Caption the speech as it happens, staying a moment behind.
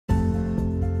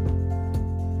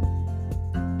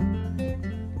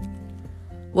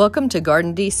Welcome to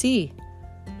GardenDC,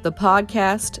 the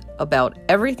podcast about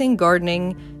everything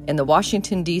gardening in the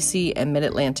Washington, D.C. and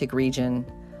Mid-Atlantic region.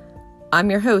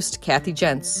 I'm your host, Kathy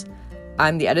Jentz.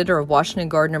 I'm the editor of Washington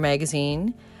Gardener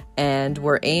magazine, and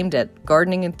we're aimed at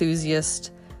gardening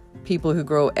enthusiasts, people who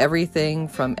grow everything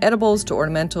from edibles to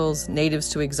ornamentals, natives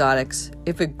to exotics.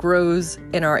 If it grows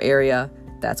in our area,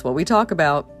 that's what we talk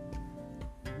about.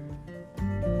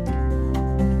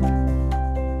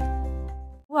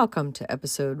 Welcome to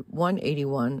episode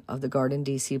 181 of the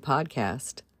GardenDC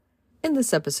podcast. In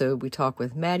this episode, we talk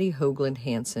with Maddie Hoagland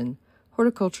Hanson,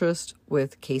 horticulturist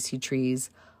with Casey Trees,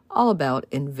 all about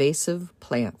invasive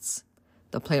plants.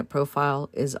 The plant profile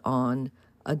is on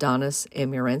Adonis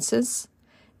amurensis,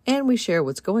 and we share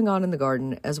what's going on in the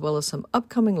garden as well as some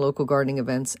upcoming local gardening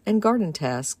events and garden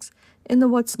tasks in the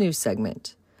What's New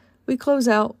segment. We close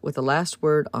out with the last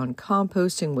word on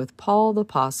composting with Paul the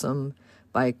Possum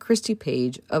by Christy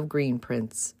Page of Green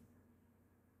Prints.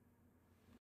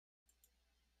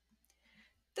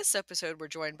 This episode, we're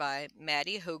joined by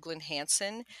Maddie Hoagland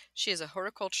Hanson. She is a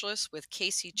horticulturist with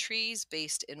Casey Trees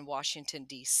based in Washington,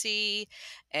 D.C.,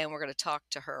 and we're going to talk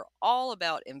to her all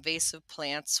about invasive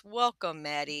plants. Welcome,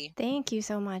 Maddie. Thank you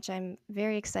so much. I'm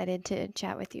very excited to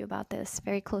chat with you about this.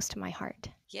 Very close to my heart.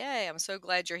 Yay, I'm so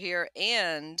glad you're here.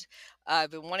 And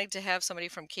I've been wanting to have somebody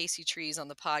from Casey Trees on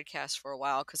the podcast for a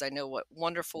while because I know what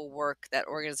wonderful work that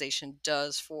organization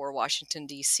does for Washington,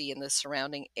 D.C. and the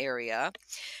surrounding area.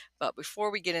 But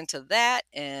before we get into that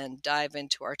and dive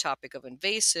into our topic of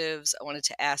invasives, I wanted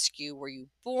to ask you, were you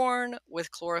born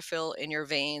with chlorophyll in your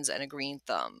veins and a green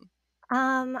thumb?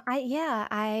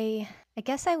 I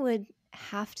guess I would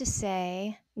have to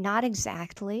say not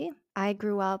exactly. I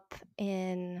grew up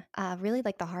in really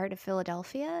like the heart of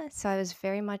Philadelphia, so I was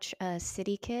very much a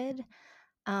city kid.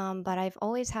 But I've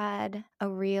always had a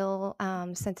real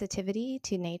sensitivity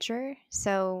to nature.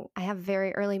 So I have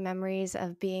very early memories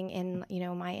of being in,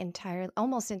 my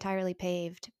almost entirely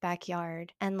paved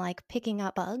backyard and like picking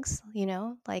up bugs,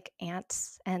 like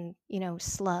ants and,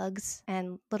 slugs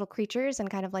and little creatures and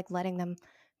kind of like letting them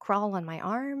crawl on my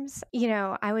arms.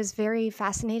 I was very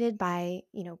fascinated by,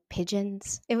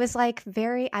 pigeons. It was like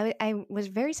I was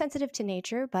very sensitive to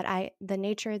nature, but the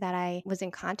nature that I was in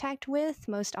contact with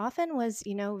most often was,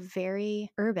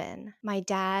 very urban. My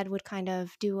dad would kind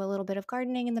of do a little bit of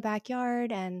gardening in the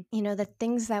backyard, and, the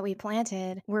things that we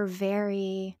planted were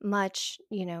very much,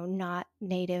 not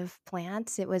native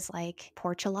plants. It was like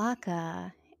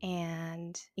portulaca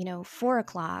and 4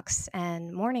 o'clocks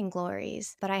and morning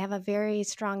glories. But I have a very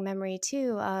strong memory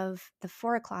too of the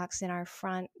 4 o'clocks in our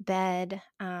front bed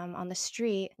on the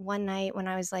street. One night when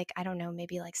I was like, I don't know,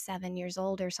 maybe like 7 years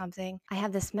old or something, I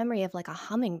have this memory of like a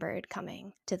hummingbird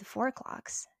coming to the 4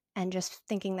 o'clocks and just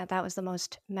thinking that that was the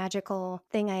most magical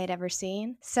thing I had ever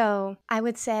seen. So I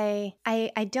would say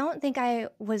I don't think I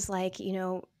was like,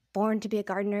 born to be a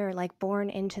gardener or like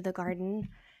born into the garden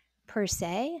per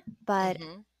se, but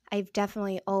I've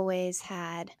definitely always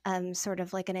had sort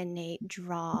of like an innate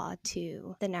draw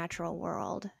to the natural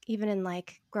world, even in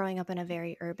like growing up in a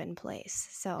very urban place.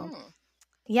 So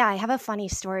yeah, I have a funny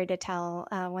story to tell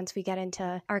once we get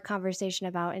into our conversation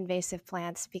about invasive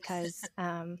plants because,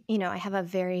 I have a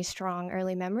very strong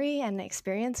early memory and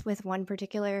experience with one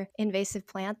particular invasive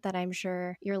plant that I'm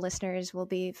sure your listeners will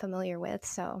be familiar with.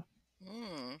 So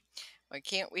I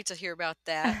can't wait to hear about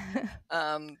that.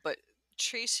 But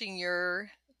tracing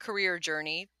your career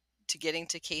journey to getting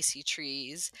to Casey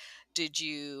Trees, did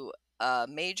you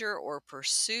major or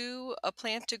pursue a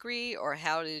plant degree, or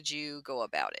how did you go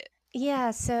about it? Yeah,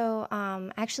 so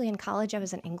actually in college I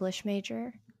was an English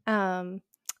major.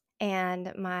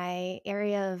 And my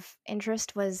area of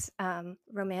interest was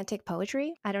romantic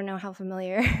poetry. I don't know how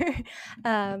familiar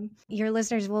your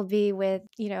listeners will be with,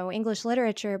 English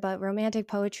literature, but romantic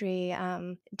poetry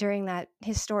during that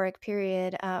historic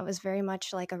period was very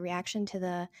much like a reaction to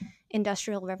the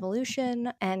Industrial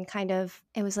Revolution, and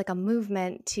it was like a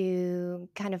movement to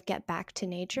kind of get back to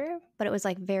nature, but it was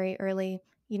like very early,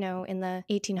 in the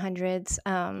 1800s.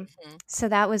 So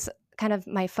that was kind of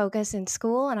my focus in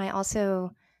school. And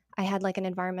I had like an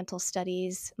environmental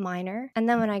studies minor. And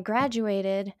then when I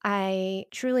graduated, I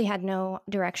truly had no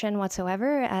direction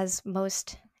whatsoever, as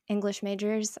most English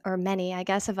majors, or many, I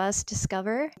guess, of us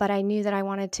discover. But I knew that I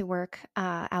wanted to work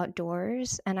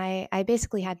outdoors, and I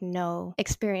basically had no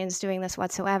experience doing this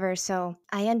whatsoever. So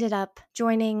I ended up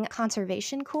joining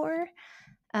Conservation Corps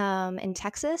in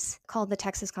Texas, called the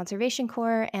Texas Conservation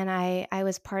Corps, and I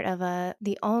was part of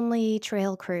the only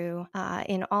trail crew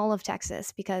in all of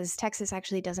Texas, because Texas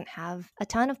actually doesn't have a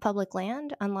ton of public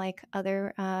land, unlike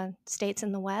other states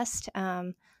in the West.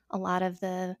 A lot of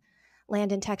the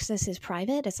land in Texas is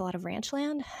private. It's a lot of ranch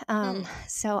land. Hmm.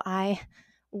 So I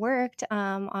worked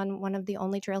on one of the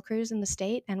only trail crews in the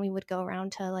state, and we would go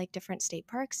around to like different state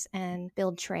parks and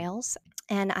build trails.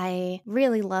 And I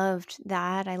really loved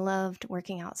that. I loved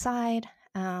working outside.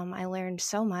 I learned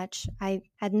so much. I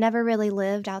had never really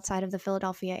lived outside of the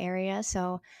Philadelphia area,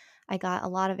 so I got a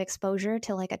lot of exposure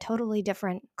to like a totally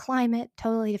different climate,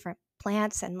 totally different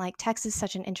plants. And like Texas is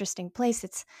such an interesting place.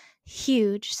 It's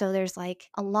huge, so there's like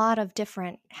a lot of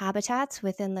different habitats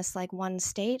within this like one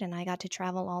state, and I got to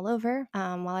travel all over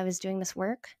while I was doing this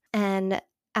work. And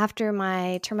after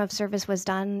my term of service was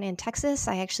done in Texas,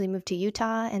 I actually moved to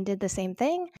Utah and did the same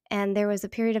thing. And there was a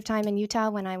period of time in Utah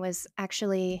when I was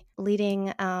actually leading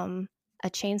a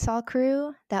chainsaw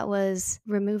crew that was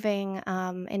removing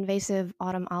invasive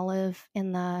autumn olive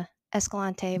in the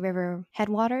Escalante River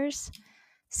headwaters.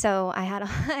 So I had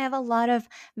I have a lot of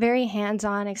very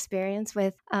hands-on experience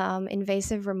with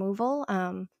invasive removal.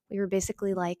 We were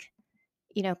basically like,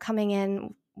 coming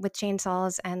in with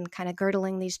chainsaws and kind of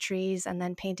girdling these trees and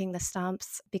then painting the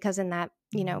stumps, because in that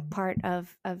part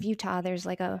of Utah there's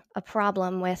like a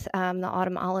problem with the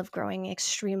autumn olive growing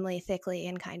extremely thickly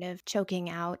and kind of choking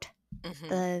out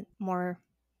the more,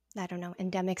 I don't know,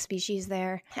 endemic species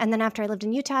there. And then after I lived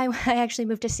in Utah, I actually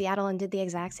moved to Seattle and did the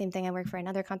exact same thing. I worked for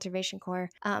another conservation corps.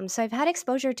 So I've had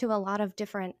exposure to a lot of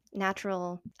different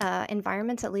natural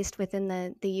environments, at least within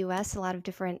the US, a lot of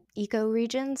different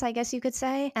ecoregions, I guess you could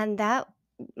say. And that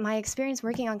my experience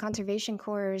working on conservation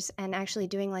corps and actually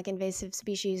doing like invasive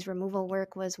species removal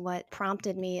work was what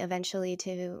prompted me eventually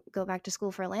to go back to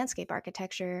school for landscape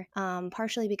architecture,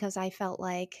 partially because I felt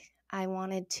like I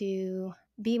wanted to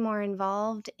be more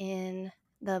involved in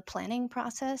the planning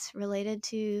process related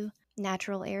to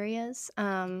natural areas.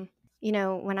 When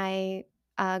I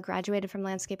graduated from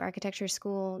landscape architecture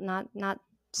school not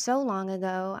so long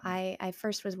ago, I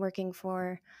first was working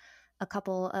for a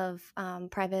couple of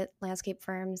private landscape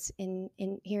firms in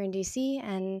here in DC,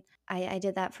 and I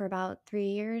did that for about 3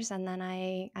 years, and then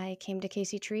I came to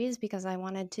Casey Trees because I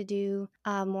wanted to do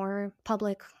more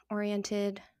public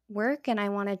oriented work, and I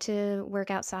wanted to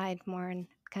work outside more and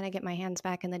kind of get my hands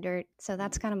back in the dirt. So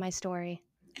that's kind of my story.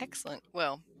 Excellent.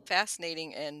 Well,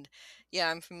 fascinating. And yeah,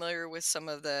 I'm familiar with some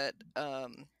of that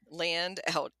land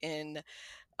out in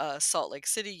Salt Lake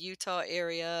City, Utah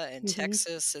area and Hmm.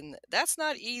 Texas. And that's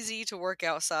not easy to work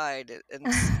outside. And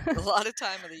a lot of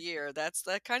time of the year, that's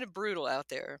that kind of brutal out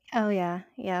there. Oh yeah,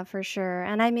 yeah, for sure.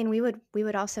 And I mean, we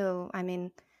would also. I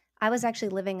mean, I was actually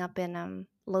living up in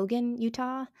Logan,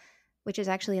 Utah, which is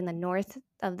actually in the north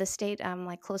of the state,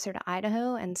 like closer to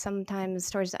Idaho. And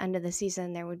sometimes towards the end of the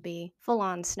season, there would be full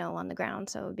on snow on the ground,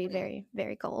 so it would be very,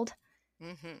 very cold.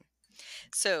 Mm-hmm.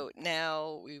 So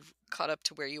now we've caught up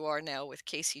to where you are now with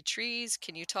Casey Trees.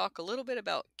 Can you talk a little bit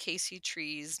about Casey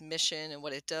Trees' mission and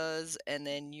what it does, and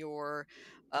then your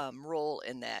role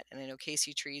in that? And I know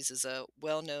Casey Trees is a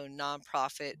well-known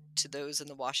nonprofit to those in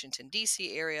the Washington,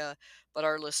 D.C. area, but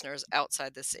our listeners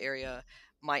outside this area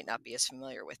might not be as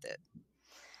familiar with it.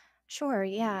 Sure,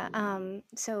 yeah.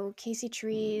 So Casey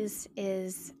Trees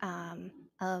is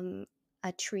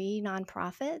a tree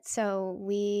nonprofit. So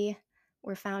we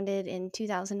were founded in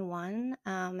 2001,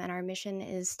 and our mission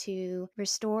is to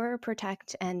restore,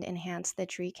 protect, and enhance the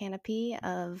tree canopy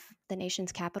of the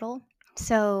nation's capital.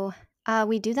 So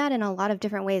we do that in a lot of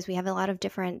different ways. We have a lot of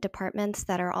different departments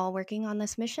that are all working on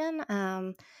this mission.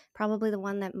 Probably the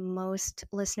one that most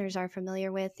listeners are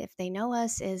familiar with, if they know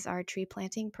us, is our tree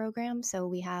planting program. So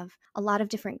we have a lot of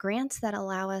different grants that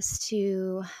allow us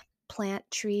to plant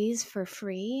trees for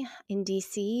free in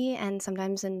DC and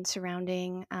sometimes in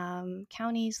surrounding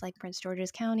counties like Prince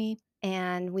George's County.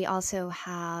 And we also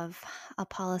have a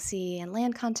policy and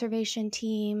land conservation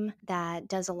team that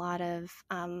does a lot of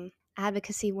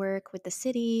advocacy work with the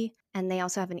city. And they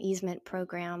also have an easement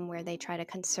program where they try to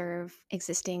conserve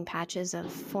existing patches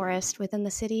of forest within the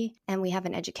city. And we have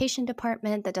an education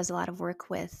department that does a lot of work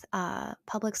with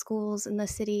public schools in the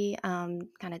city, kind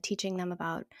of teaching them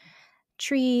about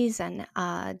trees and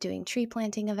doing tree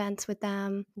planting events with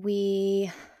them. We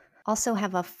also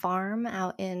have a farm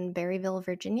out in Berryville,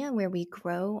 Virginia, where we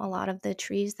grow a lot of the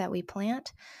trees that we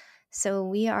plant. So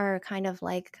we are kind of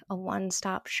like a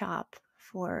one-stop shop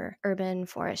for urban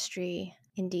forestry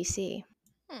in DC.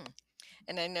 Hmm.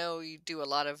 And I know you do a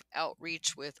lot of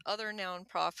outreach with other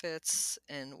nonprofits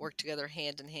and work together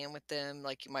hand in hand with them,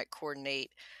 like you might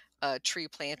coordinate tree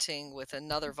planting with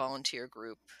another volunteer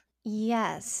group.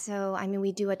 Yes. So, I mean,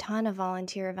 we do a ton of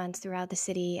volunteer events throughout the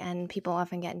city, and people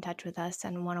often get in touch with us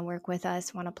and want to work with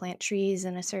us, want to plant trees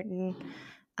in a certain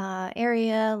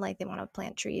area. Like they want to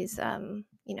plant trees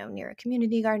near a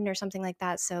community garden or something like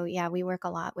that. So yeah, we work a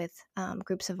lot with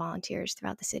groups of volunteers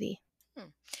throughout the city. Hmm.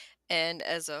 And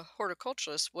as a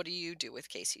horticulturist, what do you do with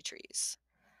Casey trees?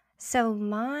 So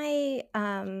my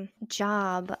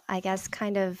job, I guess,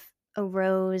 kind of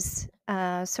arose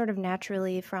sort of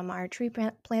naturally from our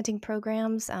planting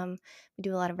programs. We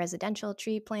do a lot of residential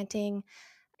tree planting,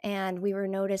 and we were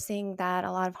noticing that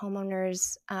a lot of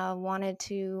homeowners wanted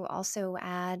to also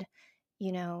add,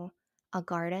 you know, a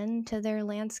garden to their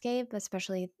landscape,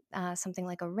 especially something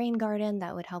like a rain garden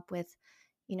that would help with,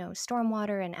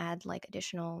 stormwater and add like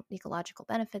additional ecological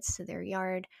benefits to their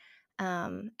yard.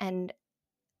 And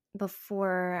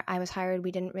before I was hired,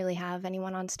 we didn't really have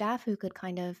anyone on staff who could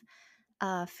kind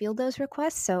of field those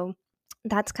requests. So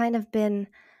that's kind of been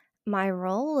my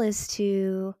role, is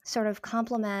to sort of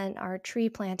complement our tree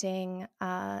planting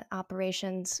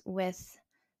operations with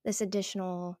this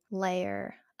additional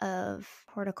layer of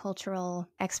horticultural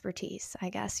expertise,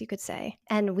 I guess you could say.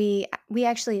 And we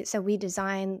actually, so we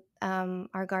design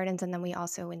our gardens, and then we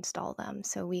also install them.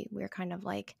 So we're kind of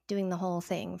like doing the whole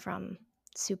thing from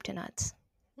soup to nuts.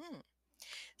 Hmm.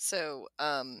 So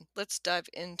let's dive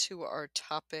into our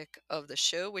topic of the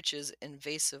show, which is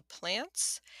invasive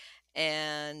plants.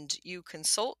 And you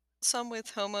consult some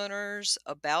with homeowners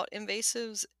about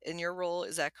invasives in your role.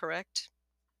 Is that correct?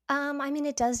 I mean,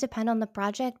 it does depend on the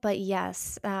project, but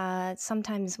yes,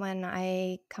 sometimes when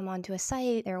I come onto a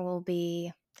site, there will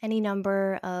be any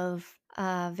number of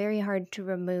very hard to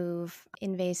remove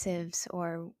invasives,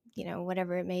 or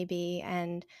whatever it may be,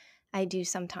 and I do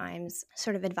sometimes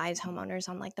sort of advise homeowners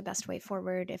on like the best way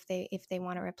forward if they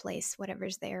want to replace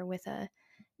whatever's there with a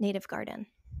native garden.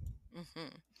 Hmm.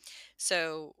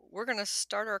 So we're going to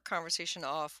start our conversation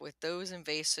off with those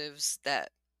invasives that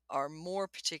are more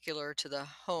particular to the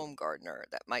home gardener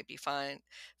that might be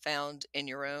found in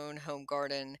your own home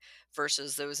garden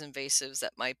versus those invasives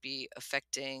that might be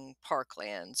affecting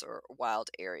parklands or wild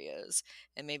areas.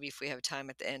 And maybe if we have time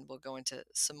at the end, we'll go into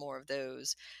some more of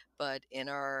those. But in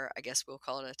our, I guess we'll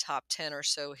call it a top 10 or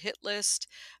so hit list,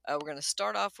 we're going to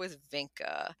start off with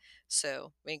vinca.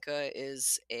 So vinca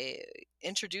is a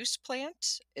introduced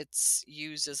plant. It's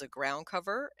used as a ground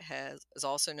cover, is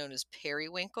also known as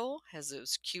periwinkle, has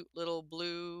those cute little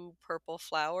blue purple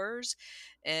flowers.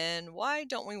 And why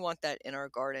don't we want that in our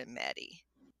garden, Maddie?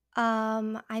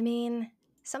 I mean,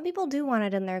 some people do want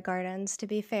it in their gardens, to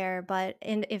be fair, but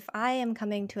if I am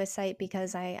coming to a site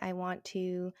because I want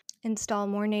to install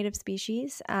more native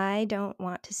species, I don't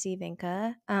want to see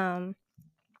vinca.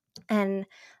 And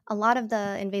a lot of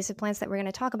the invasive plants that we're going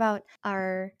to talk about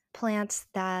are plants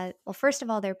that, well, first of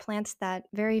all, they're plants that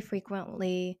very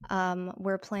frequently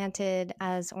were planted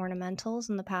as ornamentals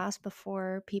in the past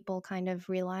before people kind of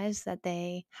realized that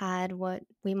they had what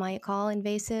we might call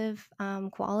invasive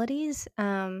qualities.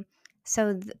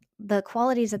 The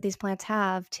qualities that these plants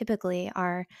have typically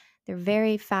are, they're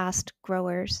very fast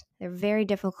growers. They're very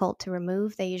difficult to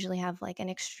remove. They usually have like an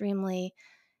extremely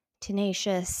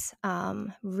tenacious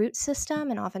root system,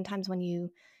 and oftentimes when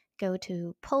you go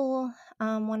to pull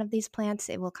one of these plants,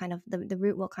 it will kind of, the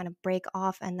root will kind of break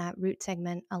off, and that root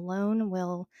segment alone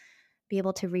will be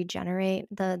able to regenerate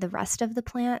the rest of the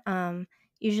plant.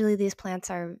 Usually these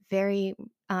plants are very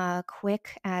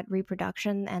quick at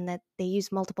reproduction, and that they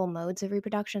use multiple modes of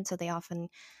reproduction, so they often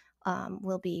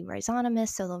will be rhizonomous,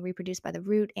 so they'll reproduce by the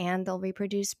root, and they'll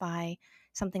reproduce by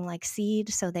something like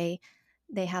seed. So they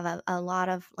have a lot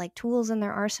of like tools in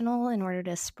their arsenal in order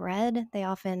to spread. They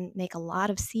often make a lot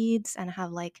of seeds and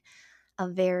have like a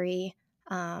very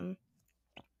um,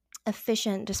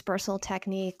 efficient dispersal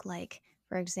technique. Like,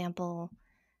 for example,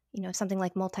 something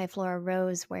like multiflora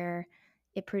rose, where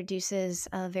it produces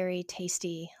a very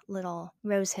tasty little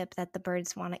rose hip that the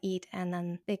birds want to eat, and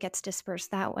then it gets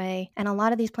dispersed that way. And a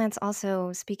lot of these plants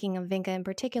also, speaking of vinca in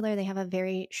particular, they have a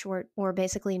very short or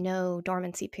basically no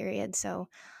dormancy period. So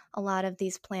a lot of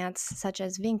these plants, such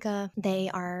as vinca, they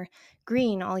are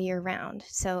green all year round.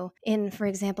 So in, for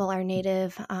example, our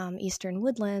native eastern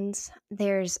woodlands,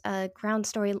 there's a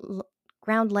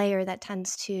ground layer that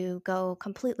tends to go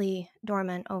completely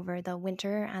dormant over the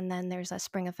winter, and then there's a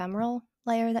spring ephemeral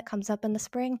layer that comes up in the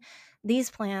spring. These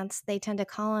plants, they tend to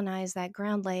colonize that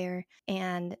ground layer,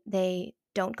 and they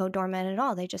don't go dormant at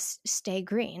all. They just stay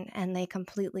green, and they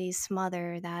completely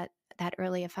smother that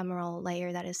early ephemeral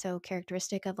layer that is so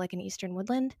characteristic of like an eastern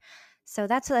woodland. So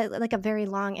that's like a very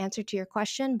long answer to your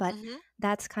question, but Hmm.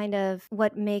 that's kind of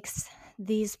what makes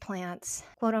these plants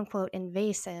quote unquote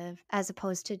invasive, as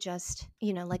opposed to just,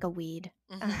 like a weed.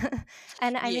 Hmm.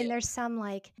 And I mean, Yeah. there's some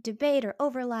like debate or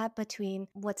overlap between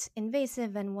what's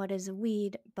invasive and what is a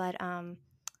weed, but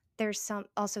there's some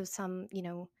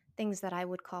things that I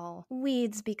would call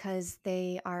weeds because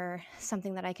they are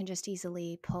something that I can just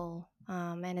easily pull.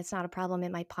 And it's not a problem.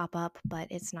 It might pop up, but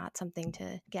it's not something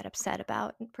to get upset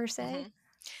about per se. Hmm.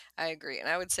 I agree. And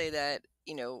I would say that,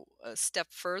 a step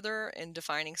further in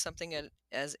defining something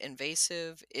as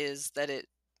invasive is that it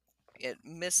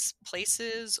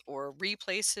misplaces or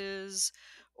replaces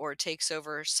or takes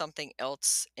over something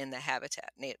else in the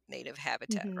habitat, native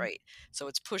habitat, Hmm. right? So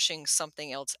it's pushing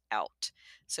something else out.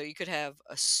 So you could have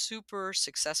a super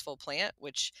successful plant,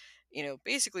 which,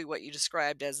 basically what you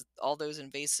described as all those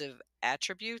invasive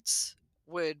attributes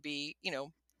would be,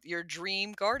 your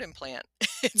dream garden plant.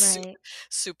 It's Right.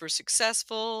 super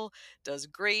successful, does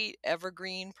great,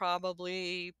 evergreen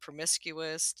probably,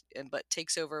 promiscuous, and but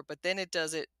takes over, but then it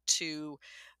does it to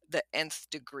the nth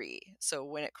degree. So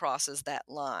when it crosses that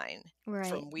line Right.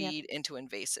 from Yep. weed into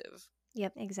invasive.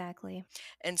 Yep. Exactly.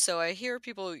 And so I hear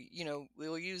people,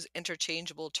 will use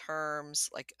interchangeable terms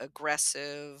like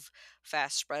aggressive,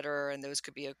 fast spreader, and those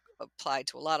could be applied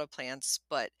to a lot of plants.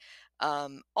 But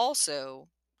also,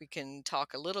 we can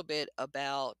talk a little bit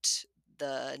about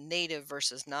the native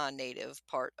versus non native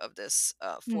part of this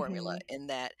formula, Hmm. in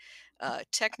that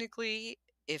technically,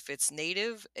 if it's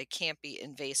native, it can't be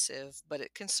invasive, but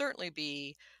it can certainly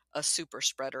be a super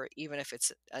spreader, even if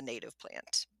it's a native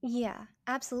plant. Yeah,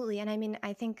 absolutely. And I mean,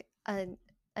 I think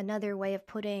another way of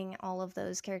putting all of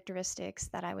those characteristics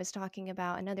that I was talking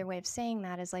about, another way of saying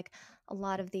that is like a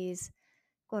lot of these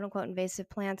quote unquote invasive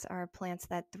plants are plants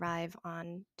that thrive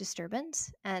on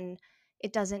disturbance. And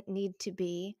it doesn't need to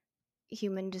be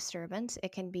human disturbance.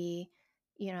 It can be,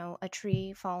 a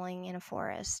tree falling in a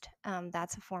forest.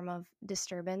 That's a form of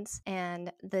disturbance.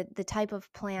 And the type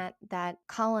of plant that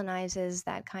colonizes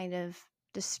that kind of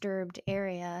disturbed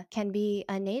area can be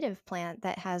a native plant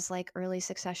that has like early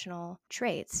successional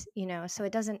traits, so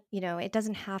it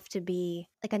doesn't have to be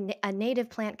like a native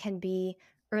plant can be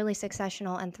early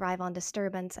successional and thrive on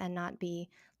disturbance and not be,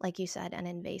 like you said, an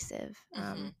invasive.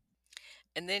 Hmm.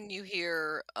 And then you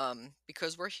hear,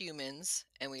 because we're humans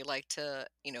and we like to,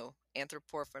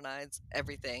 anthropomorphize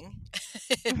everything.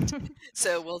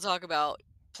 So we'll talk about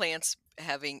plants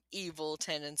having evil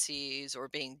tendencies or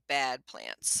being bad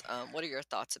plants. What are your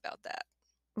thoughts about that?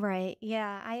 Right.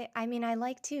 Yeah. I mean, I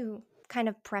like to kind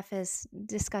of preface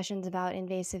discussions about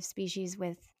invasive species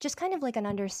with just kind of like an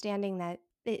understanding that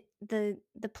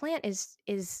the plant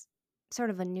is sort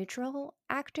of a neutral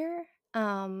actor.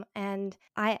 And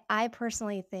I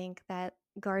personally think that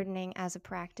gardening as a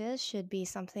practice should be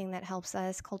something that helps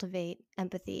us cultivate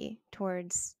empathy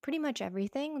towards pretty much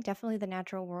everything, definitely the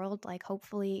natural world, like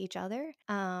hopefully each other.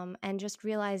 And just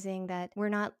realizing that we're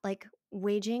not like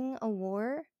waging a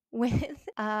war with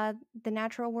the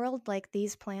natural world. Like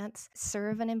these plants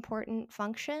serve an important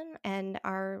function and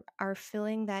are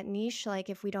filling that niche. Like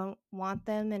if we don't want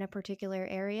them in a particular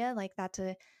area, like that's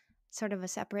a sort of a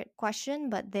separate question,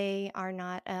 but they are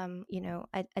not,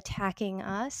 attacking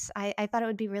us. I thought it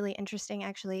would be really interesting,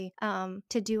 actually,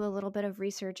 to do a little bit of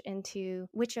research into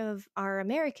which of our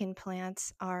American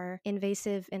plants are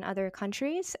invasive in other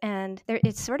countries. And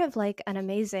it's sort of like an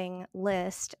amazing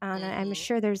list. And I'm Hmm.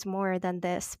 sure there's more than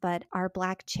this, but our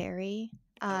black cherry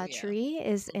Oh, yeah. tree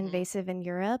is Hmm. invasive in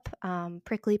Europe.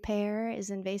 Prickly pear is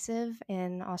invasive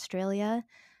in Australia.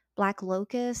 Black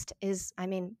locust is, I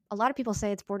mean, a lot of people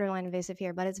say it's borderline invasive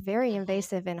here, but it's very Hmm.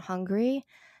 invasive in Hungary.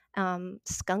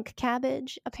 Skunk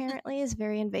cabbage apparently is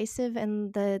very invasive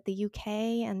in the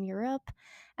UK and Europe.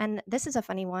 And this is a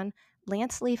funny one.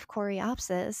 Lance leaf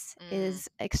coreopsis Mm. is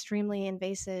extremely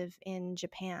invasive in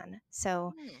Japan.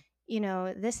 So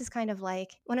Mm. this is kind of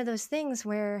like one of those things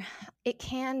where it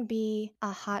can be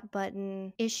a hot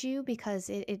button issue because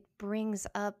it brings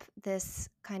up this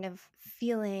kind of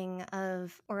feeling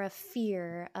of, or a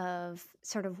fear of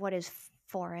sort of what is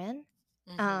foreign.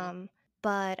 Hmm. Um,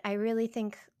 but I really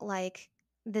think like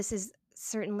this is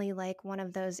certainly like one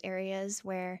of those areas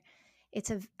where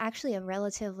it's actually a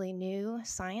relatively new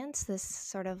science, this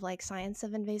sort of like science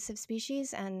of invasive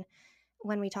species. And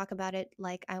when we talk about it,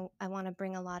 like I want to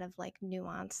bring a lot of like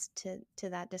nuance to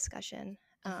that discussion.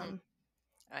 Hmm.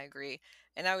 I agree.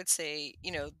 And I would say,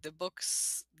 the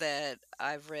books that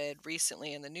I've read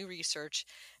recently and the new research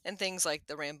and things like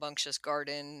The Rambunctious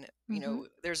Garden, Hmm.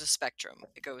 there's a spectrum.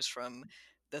 It goes from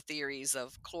the theories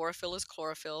of chlorophyll is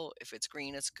chlorophyll. If it's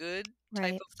green, it's good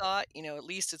type Right. of thought. At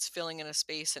least it's filling in a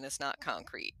space and it's not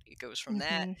concrete. It goes from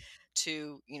that Hmm.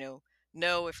 to,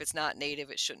 no, if it's not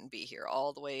native, it shouldn't be here,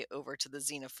 all the way over to the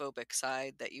xenophobic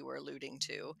side that you were alluding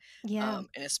to. Yeah.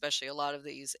 And especially a lot of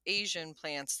these Asian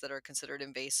plants that are considered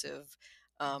invasive,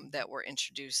 that were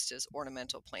introduced as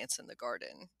ornamental plants in the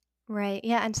garden. Right.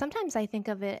 Yeah. And sometimes I think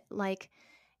of it like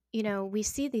we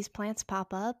see these plants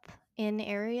pop up in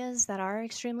areas that are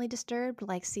extremely disturbed,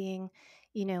 like seeing,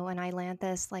 an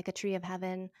ailanthus, like a tree of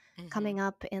heaven, Hmm. coming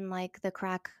up in like the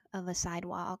crack of a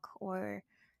sidewalk or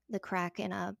the crack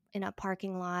in a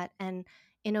parking lot. And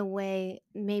in a way,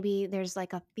 maybe there's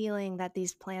like a feeling that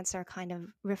these plants are kind of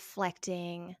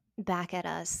reflecting back at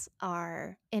us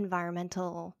our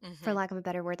environmental, for Hmm. lack of a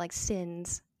better word, like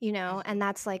sins, Hmm. and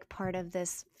that's like part of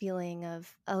this feeling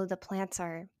of, oh, the plants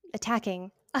are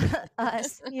attacking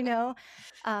us,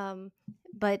 um,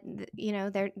 but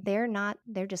they're not,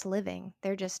 they're just living,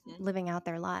 they're just Hmm. living out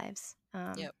their lives.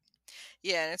 Yep.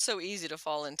 Yeah, and it's so easy to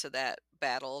fall into that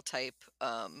battle type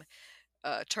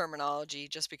terminology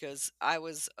just because I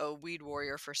was a weed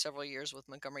warrior for several years with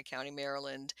Montgomery County,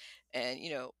 Maryland. And,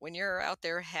 when you're out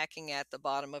there hacking at the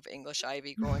bottom of English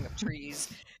ivy, growing up trees,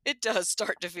 it does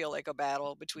start to feel like a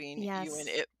battle between you and Yes,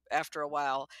 it after a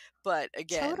while. But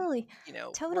again, totally,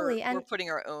 we're totally. we're And putting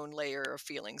our own layer of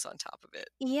feelings on top of it.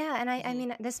 yeah, and I Hmm.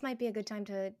 mean, this might be a good time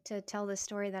to tell the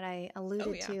story that I Oh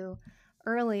alluded yeah. to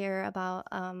earlier about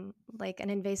like an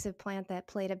invasive plant that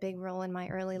played a big role in my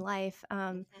early life.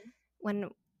 Hmm. When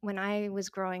when I was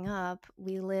growing up,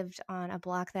 we lived on a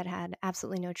block that had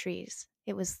absolutely no trees.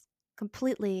 It was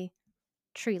completely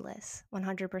treeless,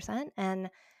 100%. And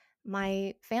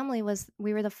my family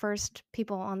we were the first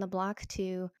people on the block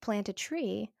to plant a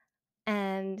tree.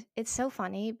 And it's so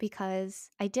funny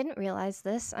because I didn't realize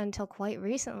this until quite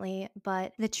recently,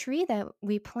 but the tree that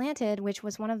we planted, which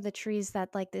was one of the trees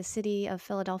that like the city of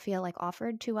Philadelphia like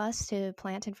offered to us to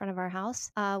plant in front of our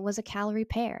house, was a calorie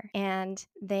pear. And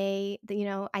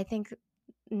I think,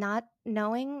 not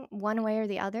knowing one way or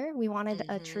the other, we wanted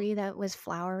a Hmm. tree that was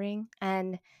flowering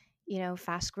and,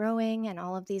 fast growing and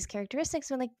all of these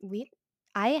characteristics. When like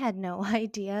I had no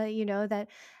idea,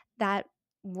 that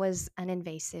was an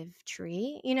invasive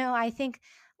tree. I think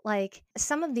like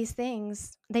some of these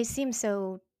things, they seem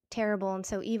so terrible and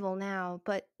so evil now,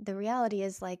 but the reality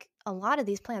is like a lot of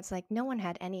these plants, like no one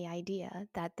had any idea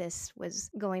that this was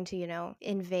going to,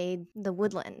 invade the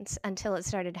woodlands until it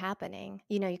started happening.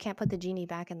 You can't put the genie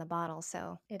back in the bottle,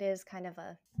 so it is kind of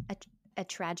a, a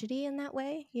tragedy in that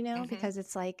way, Hmm. because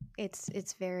it's like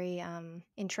it's very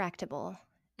intractable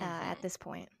at Hmm. this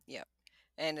point. Yep.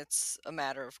 And it's a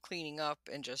matter of cleaning up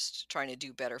and just trying to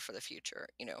do better for the future,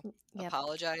 Yep.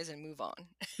 apologize and move on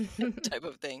type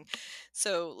of thing.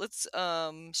 So let's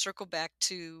circle back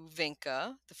to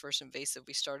vinca, the first invasive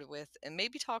we started with, and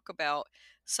maybe talk about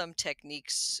some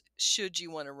techniques should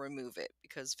you want to remove it,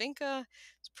 because vinca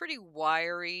is pretty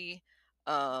wiry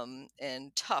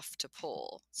and tough to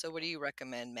pull. So what do you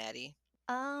recommend, Maddie?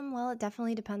 Well, it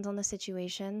definitely depends on the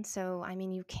situation. So, I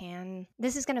mean,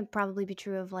 this is going to probably be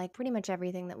true of like pretty much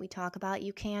everything that we talk about.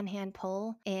 You can hand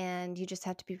pull, and you just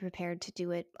have to be prepared to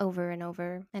do it over and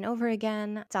over and over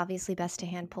again. It's obviously best to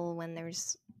hand pull when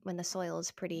the soil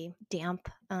is pretty damp,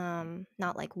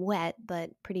 not like wet, but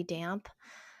pretty damp.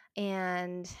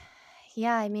 And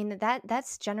yeah, I mean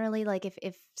that's generally like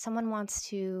if someone wants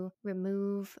to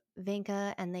remove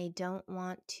vinca and they don't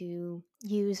want to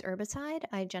use herbicide,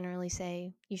 I generally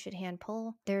say you should hand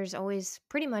pull. There's always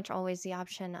pretty much always the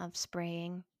option of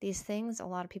spraying these things. A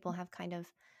lot of people have kind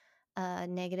of a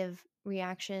negative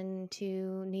reaction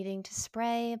to needing to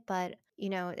spray, but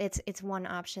it's one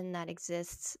option that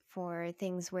exists for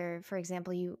things where, for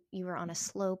example, you are on a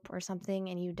slope or something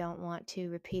and you don't want to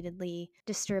repeatedly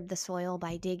disturb the soil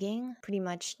by digging. Pretty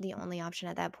much the only option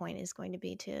at that point is going to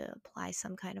be to apply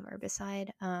some kind of herbicide.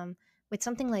 With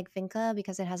something like vinca,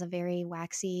 because it has a very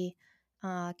waxy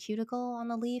cuticle on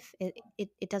the leaf,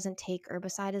 it doesn't take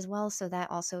herbicide as well, so that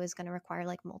also is going to require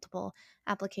like multiple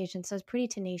applications. So it's pretty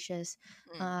tenacious,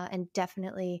 Mm. and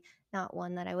definitely not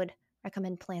one that I would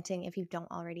recommend planting if you don't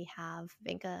already have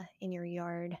vinca in your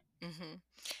yard. Hmm.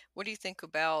 What do you think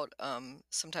about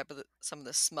some of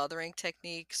the smothering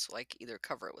techniques, like either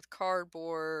cover it with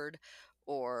cardboard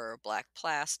or black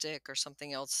plastic or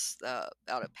something else, out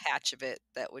a patch of it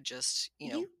that would just,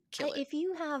 kill it? If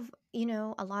you have,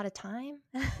 a lot of time,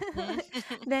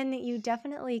 Mhm. then you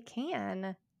definitely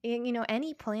can. And,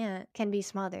 any plant can be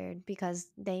smothered because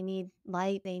they need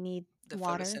light, they need The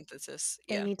water. photosynthesis,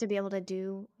 They yeah. need to be able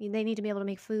to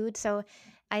make food. So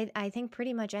I think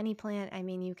pretty much any plant, I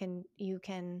mean, you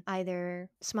can either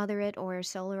smother it or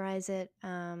solarize it.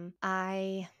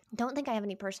 I don't think I have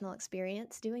any personal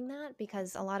experience doing that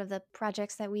because a lot of the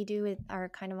projects that we do are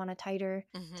kind of on a tighter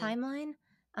Hmm. timeline.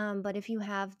 But if you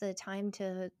have the time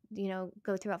to,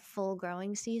 go through a full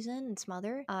growing season and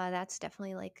smother, that's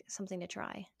definitely like something to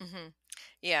try. Hmm.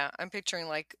 Yeah, I'm picturing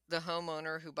like the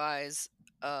homeowner who buys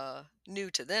a new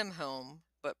to them home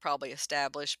but probably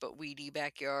established but weedy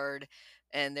backyard,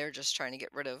 and they're just trying to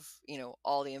get rid of,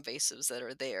 all the invasives that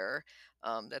are there,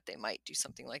 that they might do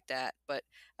something like that. But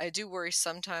I do worry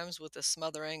sometimes with the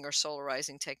smothering or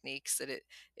solarizing techniques that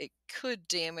it could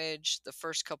damage the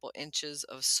first couple inches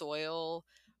of soil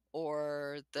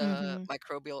or the Mhm.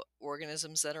 microbial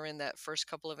organisms that are in that first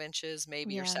couple of inches.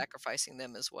 Maybe you're Yeah. sacrificing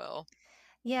them as well.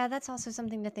 Yeah, that's also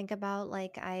something to think about.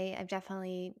 Like I've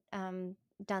definitely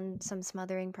done some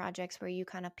smothering projects where you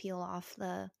kind of peel off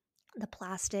the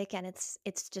plastic, and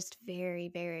it's just very,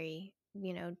 very,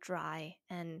 dry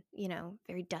and,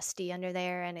 very dusty under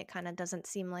there, and it kind of doesn't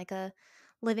seem like a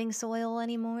living soil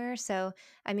anymore. So,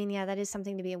 I mean, yeah, that is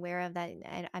something to be aware of.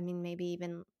 That I mean, maybe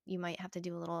even you might have to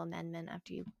do a little amendment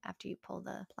after you pull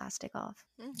the plastic off.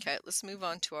 Okay, let's move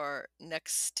on to our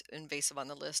next invasive on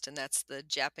the list, and that's the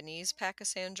Japanese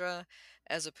Pachysandra,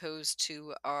 as opposed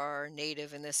to our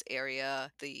native in this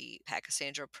area, the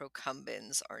Pachysandra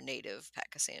procumbens, our native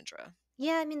Pachysandra.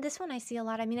 Yeah, I mean this one I see a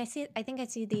lot. I mean, I think I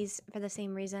see these for the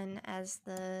same reason as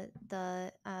the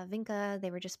vinca.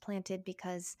 They were just planted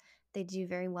because they do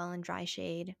very well in dry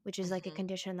shade, which is like a Hmm.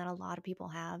 condition that a lot of people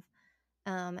have,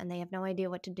 and they have no idea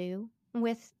what to do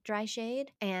with dry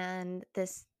shade. And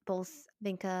this both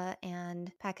vinca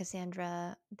and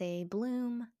pachysandra, they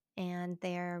bloom and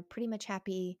they're pretty much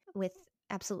happy with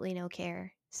absolutely no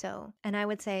care. So, and I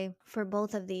would say for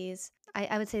both of these,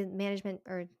 I would say management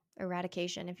or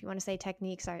eradication, if you want to say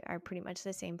techniques, are pretty much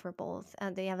the same for both.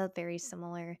 They have a very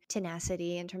similar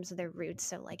tenacity in terms of their roots.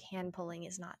 So, like hand pulling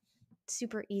is not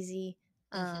super easy.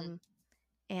 Hmm. Um,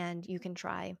 and you can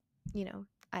try, you know,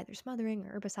 either smothering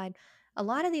or herbicide. A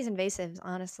lot of these invasives,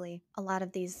 honestly, a lot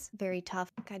of these very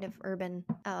tough kind of urban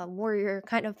warrior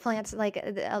kind of plants, like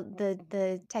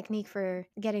the technique for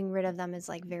getting rid of them is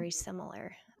like very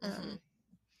similar. Hmm.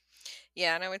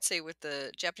 Yeah, and I would say with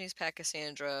the Japanese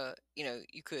Pachysandra,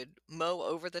 you could mow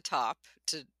over the top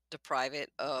to deprive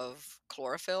it of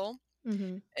chlorophyll,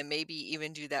 Mm-hmm. and maybe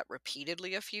even do that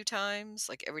repeatedly a few times.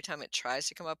 Like every time it tries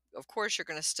to come up, of course, you're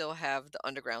going to still have the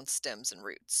underground stems and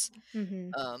roots.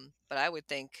 Mm-hmm. But I would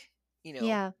think, you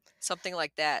know, Yeah. something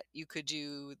like that, you could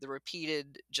do the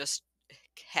repeated, just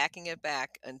hacking it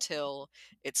back until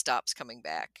it stops coming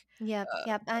back Yep,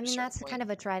 yep. I at a mean, certain that's point. kind of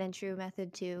a tried and true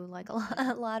method too. Like a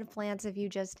Mhm, lot of plants, if you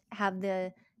just have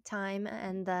the time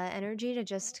and the energy to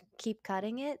just keep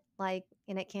cutting it, like,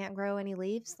 and it can't grow any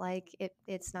leaves, like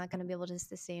it's not going to be able to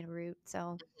sustain a root.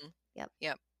 So, mhm. yep.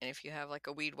 Yep. And if you have like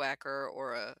a weed whacker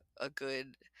or a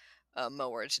good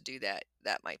mower to do that,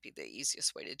 that might be the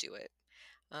easiest way to do it.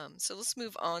 So let's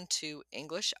move on to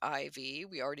English ivy.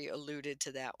 We already alluded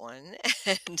to that one.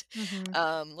 And Mm-hmm.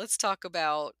 let's talk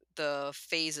about the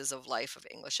phases of life of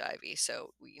English ivy.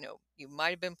 So, you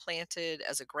might have been planted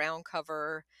as a ground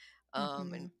cover,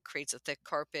 Mm-hmm. and creates a thick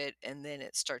carpet, and then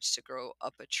it starts to grow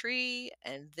up a tree,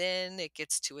 and then it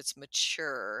gets to its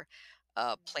mature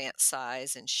plant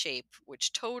size and shape,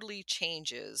 which totally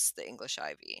changes the English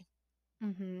ivy.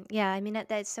 Mm-hmm. Yeah, I mean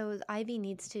that so ivy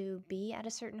needs to be at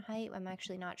a certain height. I'm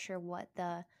actually not sure what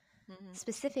the Mhm.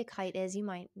 specific height is. You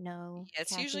might know, Yeah,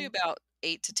 it's usually Kathy. about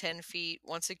 8 to 10 feet.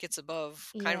 Once it gets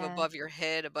above, kind of Yeah. above your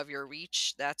head, above your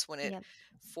reach, that's when it Yep.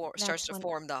 starts That's to when.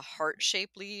 form the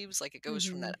heart-shaped leaves. Like it goes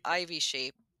from Mm-hmm. that ivy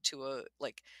shape to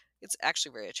it's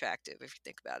actually very attractive if you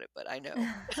think about it. But I know,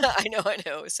 I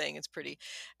know, saying it's pretty.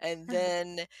 And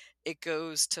then it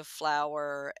goes to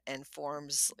flower and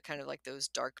forms kind of like those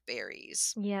dark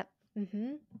berries. Yep.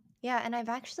 Mhm. Yeah, and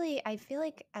I feel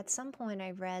like at some point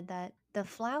I read that the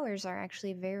flowers are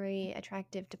actually very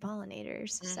attractive to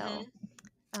pollinators. So, Hmm.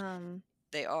 um,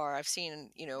 They are. I've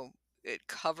seen, it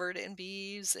covered in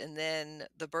bees, and then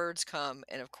the birds come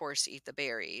and, of course, eat the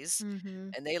berries,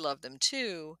 mhm. and they love them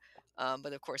too.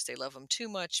 But of course, they love them too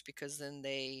much because then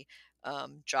they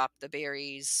drop the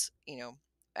berries,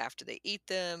 after they eat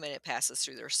them, and it passes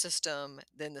through their system.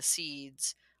 Then the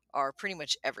seeds are pretty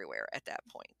much everywhere at that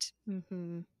point.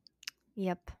 Mhm.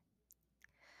 Yep.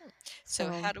 Hmm. So,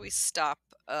 how So, do we stop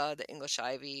the English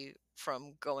ivy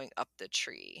from going up the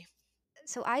tree?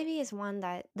 so ivy is one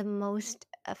that the most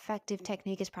effective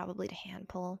technique is probably to hand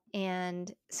pull.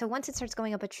 And so once it starts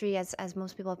going up a tree, as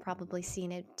most people have probably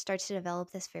seen, it starts to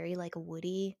develop this very like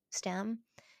woody stem.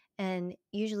 And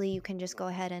usually you can just go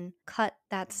ahead and cut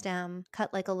that stem,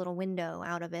 cut like a little window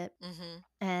out of it. Hmm.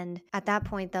 And at that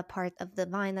point, the part of the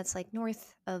vine that's like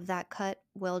north of that cut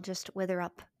will just wither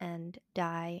up and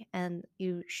die. And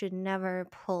you should never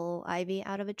pull ivy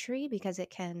out of a tree because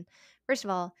it can, first of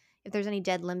all, if there's any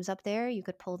dead limbs up there, you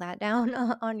could pull that down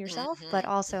on yourself. But Hmm.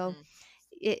 also, Hmm.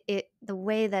 it the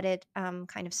way that it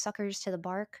kind of suckers to the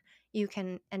bark, you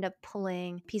can end up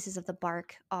pulling pieces of the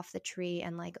bark off the tree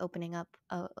and like opening up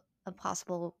a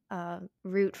possible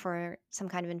root for some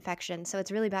kind of infection. So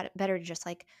it's really better to just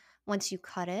like once you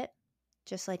cut it,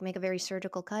 just like make a very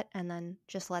surgical cut and then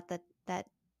just let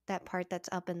that part that's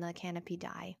up in the canopy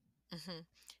die. Mhm.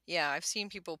 Yeah, I've seen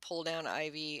people pull down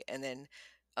ivy and then,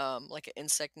 like an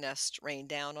insect nest rain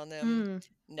down on them. Mm.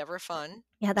 Never fun.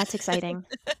 Yeah, that's exciting.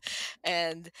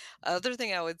 And other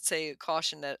thing I would say,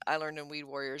 caution that I learned in Weed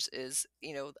Warriors is,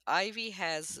 ivy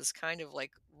has this kind of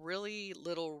like really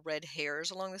little red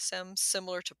hairs along the stem,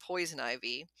 similar to poison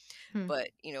ivy, Hmm. but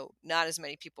not as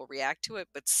many people react to it,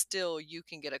 but still you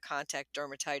can get a contact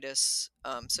dermatitis.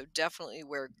 So definitely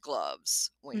wear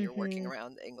gloves when you're working Mm-hmm.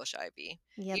 around the English ivy,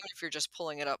 Yep. even if you're just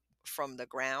pulling it up from the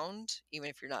ground, even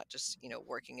if you're not just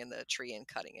working in the tree and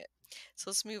cutting it. So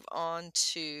let's move on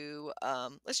to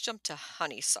let's jump to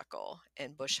honeysuckle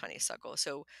and bush honeysuckle.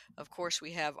 So of course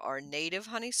we have our native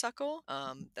honeysuckle,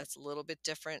 that's a little bit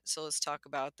different. So let's talk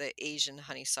about the Asian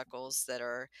honeysuckles that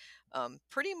are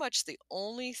pretty much the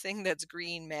only thing that's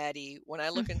green, Maddie. When I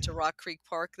look into Rock Creek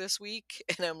Park this week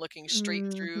and I'm looking straight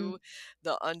Mm-hmm. through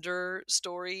the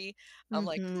understory, I'm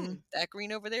like, Mm-hmm. that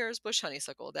green over there is bush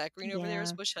honeysuckle. That green over there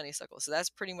is Yeah. bush honeysuckle. So that's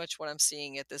pretty much what I'm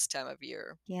seeing at this time of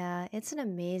year. Yeah, it's an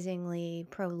amazingly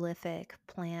prolific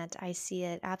plant. I see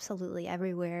it absolutely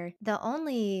everywhere. The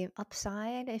only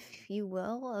upside, if you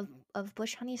will, of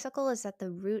bush honeysuckle is that the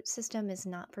root system is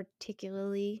not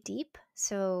particularly deep.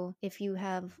 So if you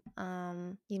have,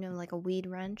 like a weed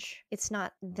wrench, it's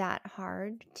not that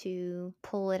hard to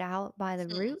pull it out by the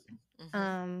Hmm. root.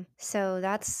 Mm-hmm. So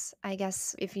that's, I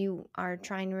guess, if you are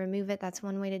trying to remove it, that's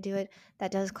one way to do it.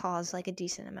 That does cause like a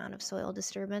decent amount of soil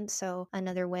disturbance. So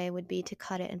another way would be to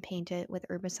cut it and paint it with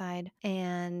herbicide.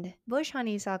 And bush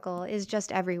honeysuckle is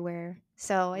just everywhere.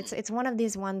 So it's one of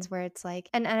these ones where it's like,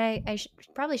 and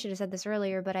probably should have said this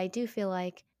earlier, but I do feel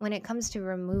like when it comes to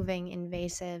removing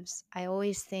invasives, I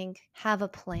always think have a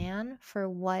plan for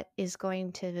what is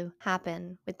going to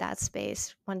happen with that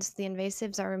space once the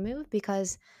invasives are removed,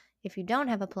 because if you don't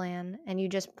have a plan and you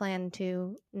just plan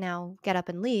to now get up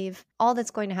and leave, all that's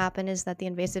going to happen is that the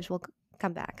invasives will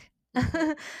come back. Mm-hmm.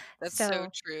 That's so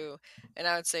So, true. And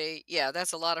I would say, yeah,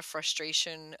 that's a lot of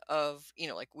frustration of,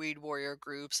 like Weed Warrior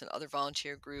groups and other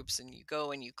volunteer groups. And you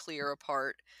go and you clear a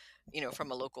part,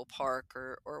 from a local park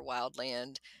or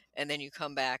wildland. And then you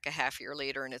come back a half year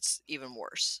later and it's even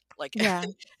worse. Like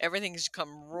yeah. everything's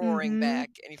come roaring Mhm. back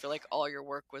and you feel like all your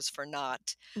work was for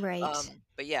naught. Right.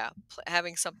 But yeah,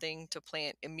 having something to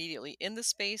plant immediately in the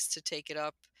space to take it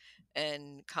up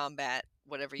and combat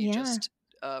whatever you Yeah. just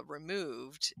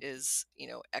removed is,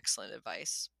 excellent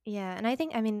advice. Yeah, and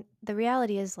I mean, the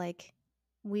reality is like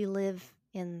we live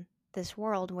in this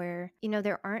world where,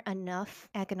 there aren't enough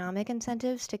economic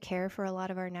incentives to care for a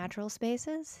lot of our natural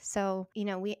spaces. So,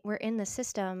 we're in the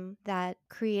system that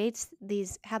creates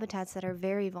these habitats that are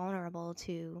very vulnerable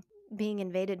to being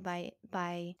invaded by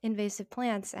invasive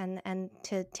plants, and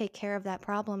to take care of that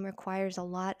problem requires a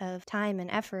lot of time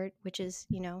and effort, which is,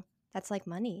 that's like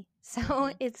money. So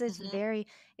Hmm. Hmm.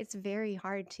 it's very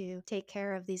hard to take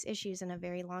care of these issues in a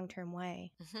very long-term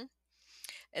way. Hmm.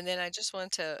 And then I just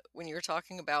wanted to, when you were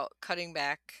talking about cutting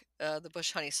back the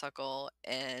bush honeysuckle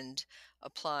and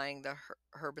applying the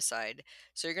herbicide,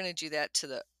 so you're going to do that to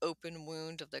the open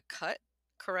wound of the cut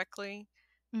correctly?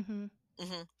 Mhm.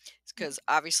 Mhm. Yep. Because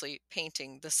obviously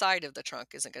painting the side of the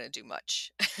trunk isn't gonna do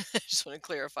much. I just wanna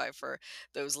clarify for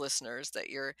those listeners that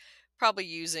you're probably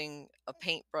using a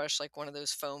paintbrush, like one of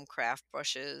those foam craft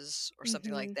brushes or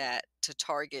something like Mhm. that to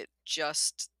target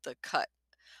just the cut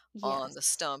on the Yes.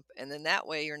 stump, and then that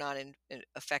way you're not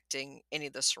affecting any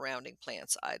of the surrounding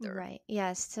plants either. Right.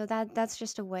 Yes. So that's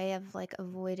just a way of like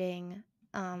avoiding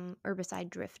herbicide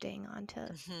drifting onto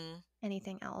Mhm.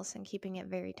 anything else and keeping it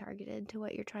very targeted to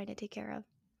what you're trying to take care of.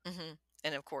 Mhm.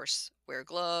 And of course, wear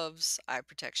gloves, eye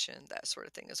protection, that sort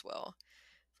of thing as well,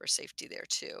 for safety there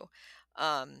too.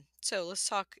 So let's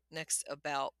talk next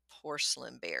about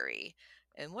porcelain berry.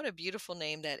 And what a beautiful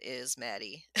name that is,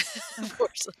 Maddie.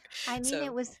 Porcelain. I mean,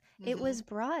 So, it hmm. was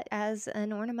brought as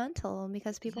an ornamental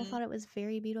because people Hmm. thought it was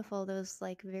very beautiful. Those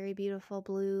like very beautiful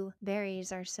blue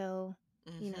berries are so,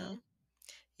 you Hmm. know,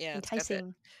 Yeah, it's got that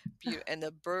enticing. beauty, and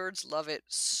the birds love it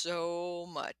so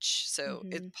much. So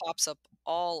it Hmm. pops up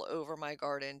all over my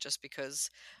garden just because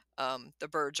the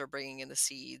birds are bringing in the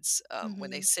seeds.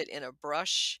 When they Hmm. sit in a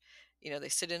brush, they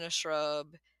sit in a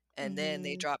shrub and then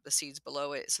they Hmm. drop the seeds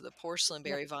below it. So the porcelain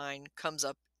Yep. berry vine comes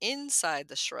up inside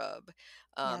the shrub.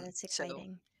 Yeah, that's So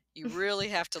exciting. you really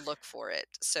have to look for it.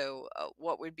 So,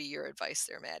 what would be your advice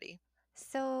there, Maddie?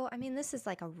 So, I mean, this is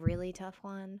like a really tough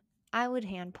one. I would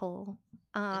hand pull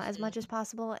as Mm-hmm. much as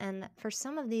possible. And for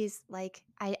some of these, like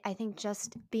I think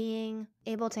just being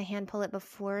able to hand pull it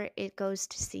before it goes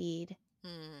to seed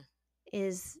Mm,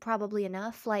 is probably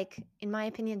enough. Like, in my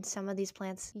opinion, some of these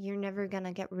plants, you're never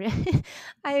gonna get rid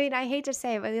I mean, I hate to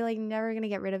say it, but you're like never gonna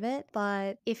get rid of it.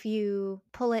 But if you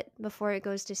pull it before it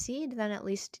goes to seed, then at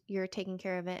least you're taking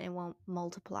care of it and won't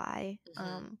multiply.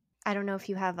 mm-hmm. I don't know if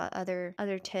you have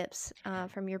other tips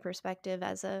from your perspective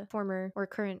as a former or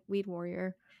current weed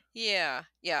warrior. Yeah,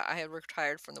 yeah, I had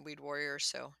retired from the Weed Warrior,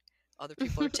 so other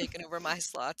people are taking over my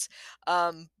slots.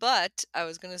 But I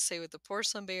was gonna say with the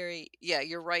porcelain berry, yeah,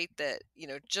 you're right that,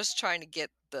 just trying to get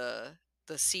the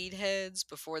seed heads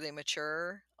before they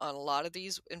mature on a lot of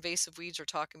these invasive weeds we're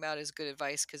talking about is good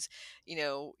advice because,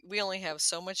 we only have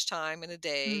so much time in a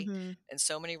day Mm-hmm. and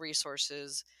so many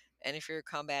resources. And if you're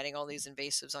combating all these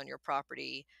invasives on your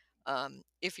property,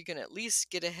 if you can at least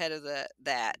get ahead of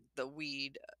the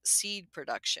weed seed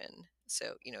production.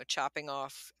 So, chopping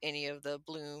off any of the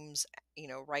blooms,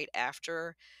 right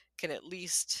after can at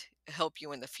least help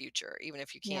you in the future, even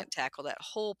if you Yep. can't tackle that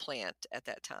whole plant at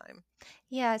that time.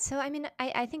 Yeah, so I mean,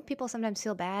 I think people sometimes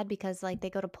feel bad because like they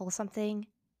go to pull something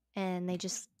and they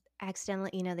just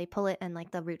accidentally, they pull it and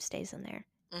like the root stays in there.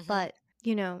 Mhm. But,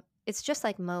 it's just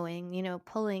like mowing,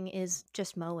 pulling is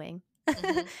just mowing.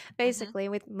 Mhm. Mhm. Basically,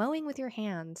 with mowing with your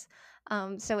hands.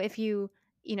 So if you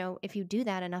do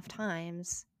that enough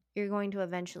times, you're going to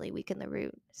eventually weaken the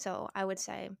root. So I would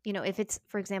say, if it's,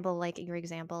 for example, like your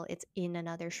example, it's in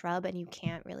another shrub and you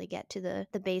can't really get to the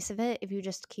base of it, if you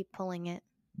just keep pulling it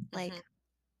Mhm. like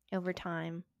over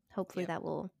time, hopefully Yep. that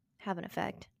will have an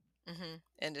effect.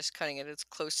 And just cutting it as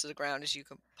close to the ground as you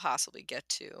can possibly get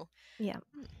to. Yeah.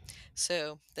 Hmm.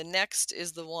 So the next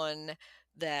is the one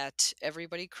that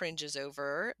everybody cringes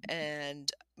over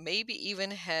and maybe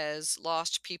even has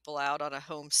lost people out on a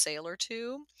home sale or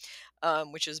two,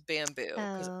 which is bamboo.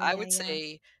 Because Oh, I yeah, would yeah.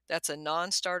 say that's a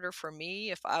non-starter for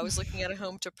me. If I was looking at a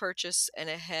home to purchase and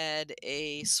it had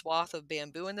a swath of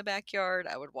bamboo in the backyard,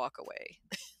 I would walk away.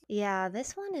 Yeah,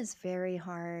 this one is very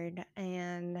hard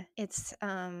and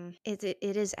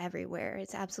it is everywhere.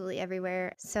 It's absolutely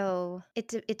everywhere. So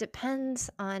it depends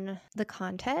on the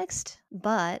context,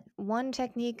 but one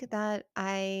technique that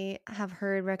I have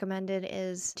heard recommended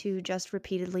is to just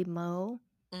repeatedly mow.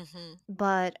 Mhm.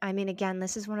 But I mean, again,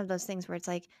 this is one of those things where it's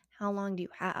like, how long do you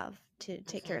have to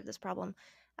take care Mhm. of this problem?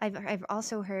 I've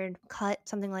also heard cut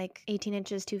something like 18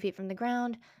 inches, 2 feet from the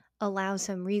ground, allow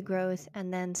some regrowth,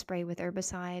 and then spray with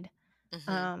herbicide.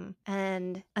 Mhm.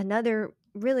 And another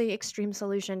really extreme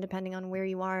solution, depending on where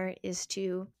you are, is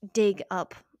to dig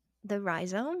up the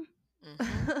rhizome.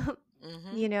 Mhm.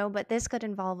 Mhm. But this could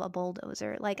involve a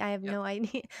bulldozer. Like, I have Yep. no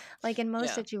idea. Like, in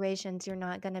most Yeah. situations, you're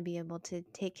not going to be able to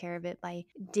take care of it by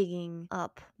digging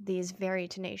up these very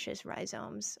tenacious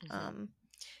rhizomes. Mhm.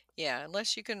 Yeah,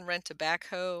 unless you can rent a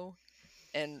backhoe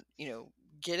and,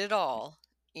 get it all,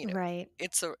 you know, Right.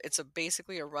 it's a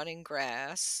basically a running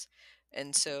grass.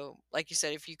 And so, like you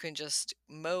said, if you can just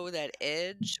mow that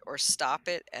edge or stop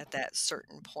it at that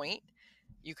certain point,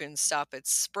 you can stop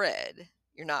its spread.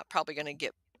 You're not probably going to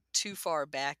get too far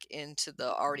back into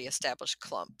the already established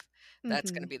clump.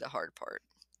 That's going Mm-hmm. to be the hard part.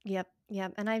 Yep.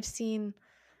 Yep. And I've seen,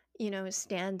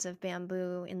 stands of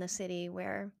bamboo in the city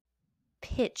where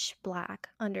pitch black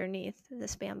underneath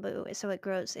this bamboo. So it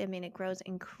grows, I mean, it grows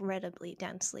incredibly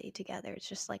densely together. It's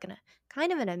just like a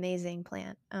kind of an amazing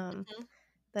plant. Mhm.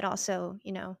 But also,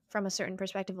 from a certain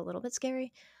perspective, a little bit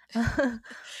scary.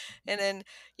 And then,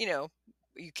 you know,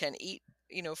 you can eat,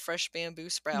 fresh bamboo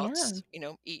Yeah. sprouts,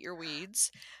 eat your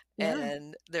weeds. Yeah.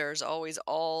 And there's always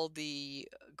all the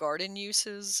garden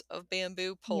uses of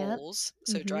bamboo Yep. poles,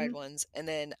 so dried Mm-hmm. ones. And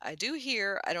then I do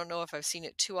hear, I don't know if I've seen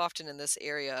it too often in this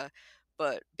area,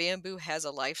 but bamboo has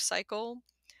a life cycle.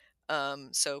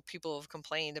 So people have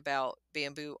complained about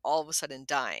bamboo all of a sudden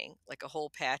dying, like a whole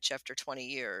patch after 20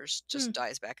 years Hmm. just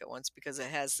dies back at once because it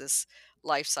has this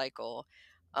life cycle.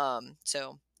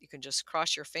 So you can just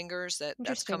cross your fingers that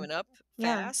that's Interesting. coming up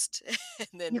Yeah. fast,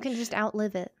 and You then can just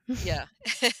outlive it. yeah,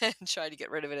 and try to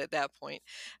get rid of it at that point.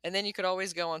 And then you could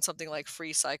always go on something like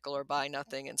Free Cycle or Buy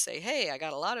Nothing and say, "Hey, I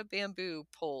got a lot of bamboo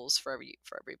poles for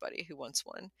everybody who wants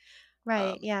one."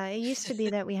 Right. Um, Yeah. It used to be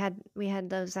that we had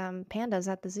those pandas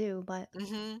at the zoo, but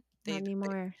mhm. not They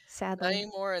anymore, Not sadly.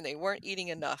 anymore, and they weren't eating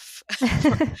enough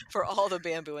for all the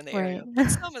bamboo in the area, Right. but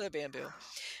some of the bamboo.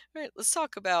 All right, let's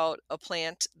talk about a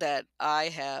plant that I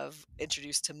have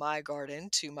introduced to my garden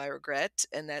to my regret,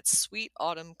 and that's sweet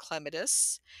autumn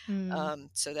clematis. Mm.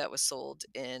 So that was sold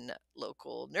in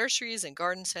local nurseries and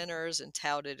garden centers and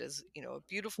touted as, a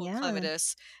beautiful Yeah.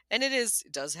 clematis. And it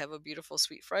does have a beautiful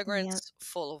sweet Yep. fragrance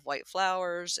full of white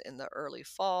flowers in the early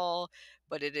fall,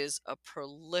 but it is a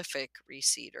prolific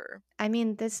reseeder. I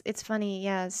mean, this it's funny,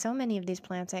 yeah, so many of these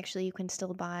plants actually you can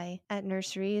still buy at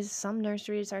nurseries. Some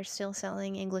nurseries are still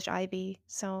selling English ivy.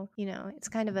 So, it's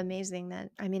kind of amazing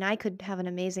that I mean, I could have an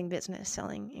amazing business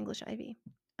selling English ivy.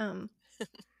 Um,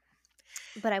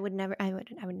 but I would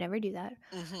never do that.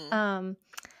 Hmm. Um,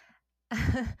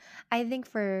 I think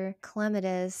for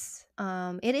clematis,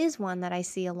 it is one that I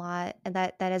see a lot and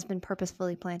that has been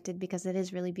purposefully planted because it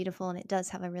is really beautiful and it does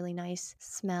have a really nice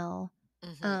smell.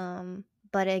 Hmm.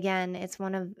 But again, it's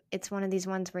one of these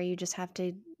ones where you just have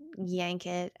to yank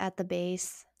it at the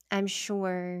base. I'm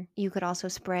sure you could also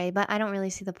spray, but I don't really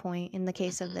see the point in the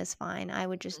case of Hmm. this vine. I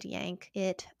would just yank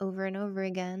it over and over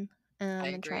again, I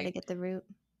and try agree. to get the root.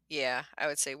 Yeah, I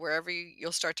would say wherever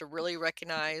you'll start to really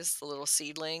recognize the little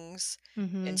seedlings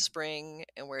in Mhm. spring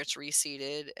and where it's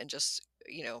reseeded and just,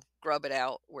 grub it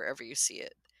out wherever you see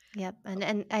it. Yep,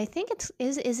 and I think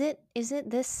is it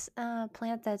this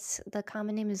plant that's the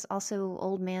common name is also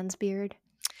old man's beard,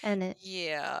 and it.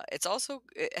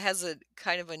 It has a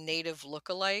kind of a native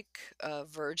look-alike,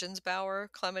 Virgin's Bower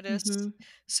clematis. Mhm.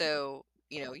 So,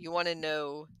 you want to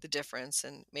know the difference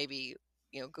and maybe,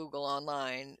 Google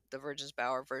online the Virgin's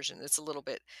Bower version. It's a little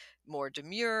bit more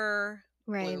demure,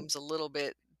 Right. blooms a little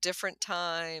bit different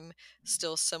time,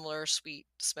 still similar sweet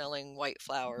smelling white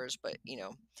flowers, but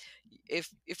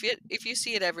if you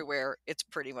see it everywhere, it's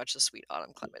pretty much a sweet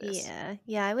autumn clematis. Yeah.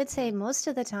 Yeah, I would say Mhm. most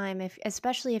of the time if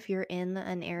especially if you're in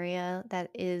an area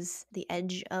that is the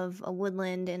edge of a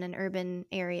woodland in an urban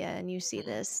area and you see Mhm.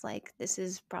 this, like this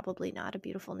is probably not a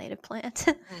beautiful native plant.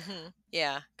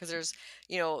 Yeah, because there's,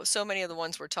 so many of the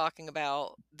ones we're talking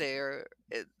about,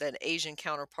 that Asian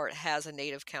counterpart has a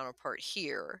native counterpart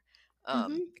here,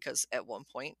 Mhm. because at one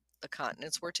point the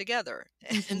continents were together,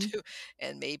 and Mhm.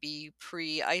 and maybe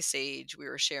pre-ice age we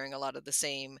were sharing a lot of the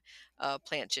same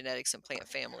plant genetics and plant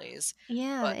families.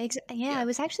 Yeah, But yeah, yeah, I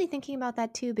was actually thinking about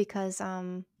that too because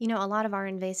a lot of our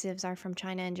invasives are from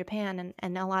China and Japan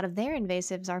and a lot of their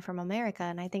invasives are from America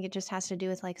and I think it just has to do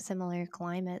with like similar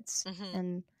climates hmm,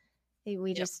 and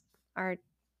we yep, just are,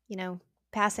 you know,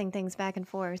 passing things back and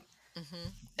forth.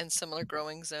 and similar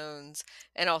growing zones,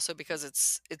 and also because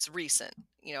it's recent.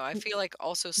 I feel like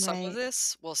also some of Right.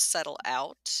 this will settle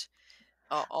out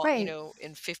Right.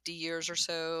 in 50 years or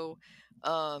so,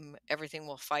 everything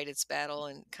will fight its battle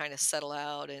and kind of settle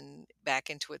out and back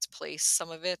into its place,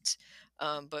 some of it.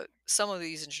 But some of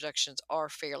these introductions are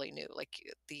fairly new, like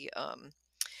the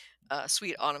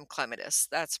sweet autumn clematis.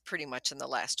 That's pretty much in the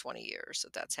last 20 years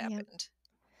that's Yeah. happened.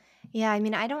 Yeah, I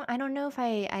mean, I don't know if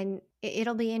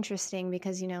it'll be interesting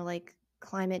because, like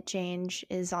climate change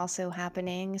is also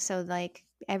happening. So like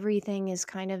everything is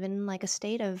kind of in like a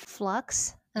state of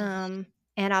flux. Hmm.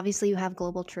 And obviously you have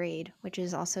global trade, which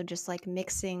is also just like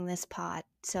mixing this pot.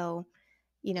 So,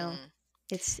 you know, Hmm.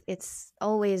 it's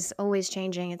always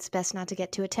changing. It's best not to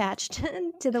get too attached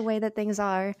to the way that things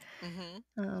are. Hmm.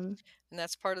 Um, And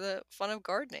that's part of the fun of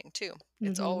gardening too.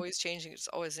 It's mhm. always changing. It's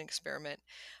always an experiment.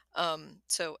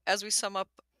 So as we sum up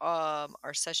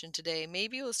our session today,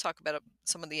 maybe let's talk about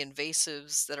some of the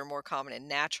invasives that are more common in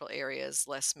natural areas,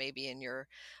 less maybe in your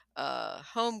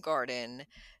home garden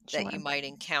that you Sure. might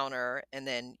encounter, and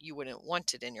then you wouldn't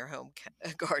want it in your home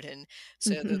garden.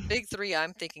 So the Mhm. big three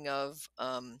I'm thinking of: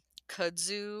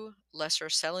 kudzu, lesser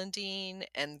celandine,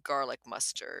 and garlic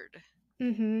mustard.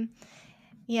 Mhm.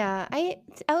 Yeah, I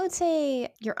would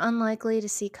say you're unlikely to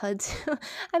see kudzu.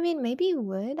 I mean, maybe you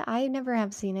would. I never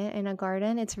have seen it in a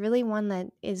garden. It's really one that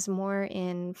is more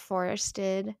in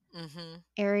forested Mm-hmm.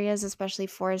 areas, especially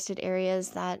forested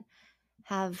areas that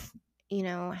have,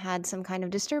 had some kind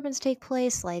of disturbance take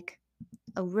place, like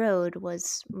a road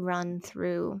was run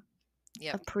through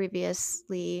a Yep.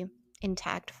 previously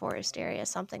intact forest area,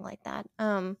 something like that.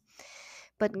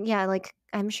 But yeah, like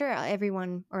I'm sure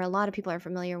everyone or a lot of people are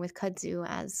familiar with kudzu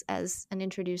as an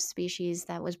introduced species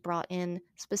that was brought in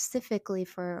specifically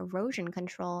for erosion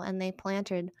control, and they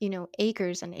planted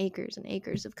acres and acres and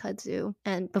acres of kudzu,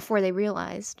 and before they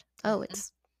realized, oh, Hmm.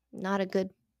 it's not a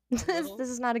good A this little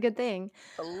is not a good thing.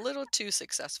 a little too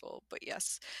successful, but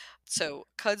yes. So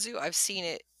kudzu, I've seen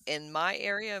it in my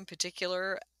area in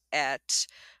particular at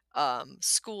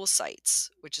school sites,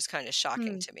 which is kind of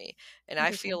shocking Hmm, to me. And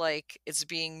I feel interesting. like it's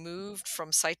being moved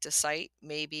from site to site,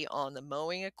 maybe on the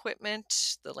mowing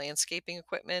equipment, the landscaping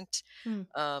equipment, Hmm.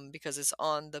 because it's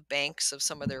on the banks of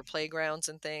some of their playgrounds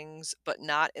and things, but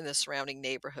not in the surrounding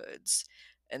neighborhoods.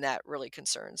 And that really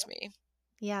concerns me.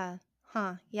 Yeah.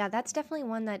 Huh. Yeah, that's definitely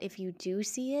one that if you do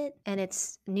see it and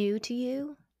it's new to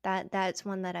you, that's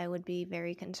one that I would be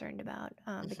very concerned about,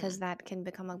 because Hmm. that can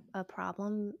become a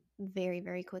problem very,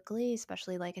 very quickly,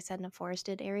 especially like I said in a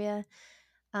forested area.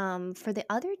 For the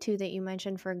other two that you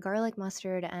mentioned, for garlic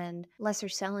mustard and lesser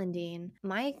celandine,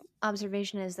 my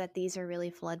observation is that these are really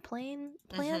floodplain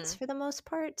plants Hmm. for the most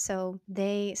part. So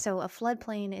a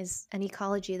floodplain is an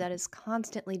ecology that is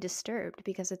constantly disturbed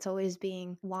because it's always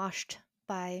being washed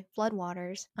by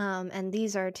floodwaters. And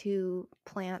these are two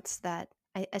plants that,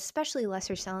 especially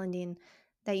lesser celandine,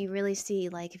 that you really see,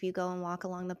 like if you go and walk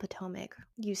along the Potomac,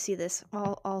 you see this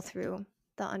all through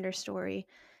the understory.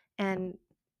 And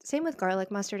same with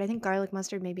garlic mustard. I think garlic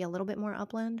mustard may be a little bit more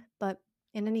upland, but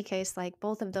in any case, like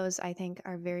both of those, I think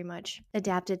are very much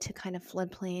adapted to kind of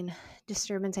floodplain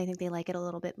disturbance. I think they like it a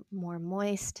little bit more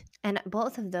moist. And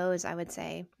both of those, I would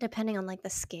say, depending on like the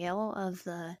scale of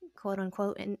the quote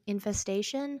unquote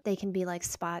infestation, they can be like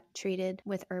spot treated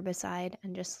with herbicide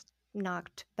and just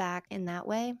knocked back in that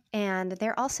way. And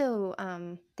they're also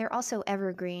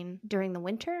evergreen during the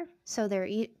winter, so they're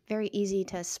very easy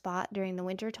to spot during the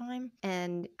winter time.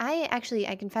 And I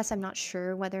confess I'm not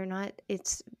sure whether or not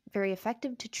it's very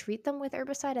effective to treat them with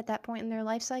herbicide at that point in their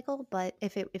life cycle, but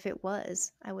if it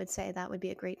was, I would say that would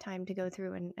be a great time to go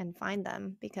through and find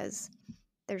them, because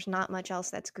there's not much else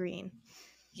that's green.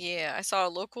 Yeah, I saw a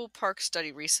local park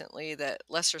study recently that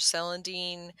lesser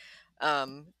celandine,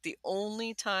 the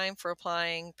only time for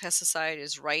applying pesticide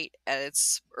is right at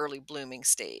its early blooming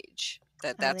stage.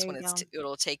 Oh, That's there when you go.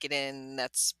 it'll take it in.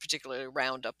 That's particularly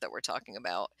Roundup that we're talking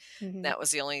about. Hmm. That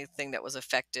was the only thing that was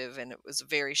effective, and it was a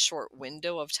very short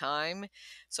window of time.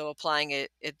 So applying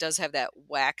it, it does have that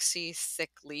waxy,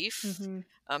 thick leaf Hmm.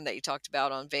 that you talked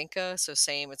about on Vinca. So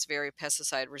same, it's very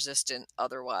pesticide resistant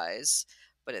otherwise.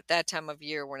 But at that time of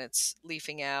year when it's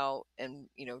leafing out and,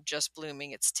 just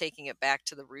blooming, it's taking it back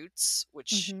to the roots,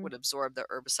 which Hmm. would absorb the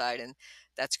herbicide. And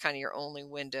that's kind of your only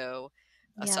window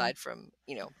Yeah. aside from,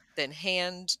 then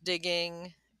hand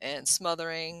digging and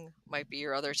smothering might be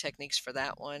your other techniques for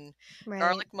that one. Right.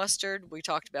 Garlic mustard, we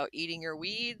talked about eating your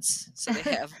weeds. So they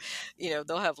have,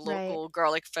 they'll have Right. local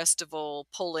garlic festival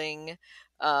pulling,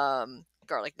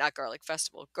 garlic, not garlic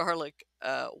festival, garlic,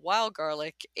 wild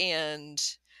garlic, and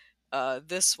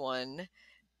this one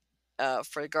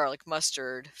for garlic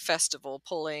mustard festival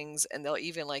pullings, and they'll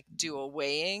even like do a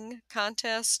weighing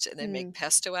contest and then make Mm.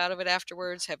 pesto out of it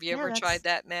afterwards. Have you Yeah, ever tried that's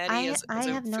that, Maddie, I as a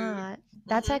have food? not.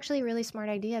 That's Hmm. actually a really smart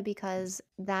idea, because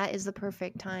that is the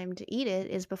perfect time to eat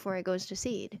it, is before it goes to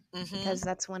seed, Hmm. because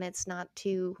that's when it's not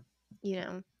too, you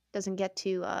know, doesn't get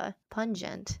too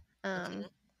pungent. Hmm.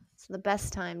 So the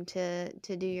best time to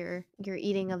do your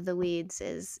eating of the weeds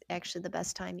is actually the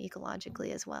best time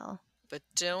ecologically as well. But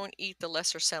don't eat the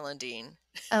lesser celandine,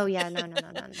 Oh yeah, no, no,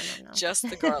 no, no, no, no, just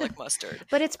the no. garlic mustard.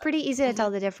 But it's pretty easy to Hmm.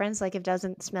 tell the difference, like if it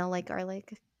doesn't smell like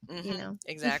garlic, you Hmm. know.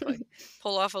 Exactly.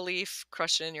 Pull off a leaf,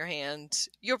 crush it in your hand.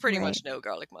 You'll pretty Right, much know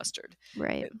garlic mustard.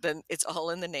 right. Then it's all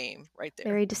in the name right there.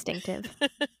 Very distinctive.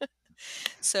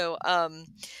 So,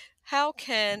 how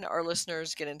can our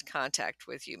listeners get in contact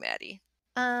with you, Maddie?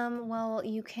 Well,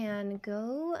 you can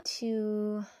go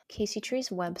to Casey Tree's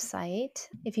website.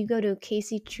 If you go to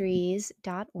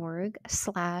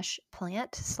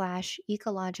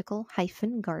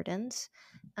caseytrees.org/plant/ecological-gardens,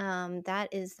 that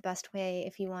is the best way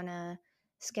if you want to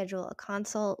schedule a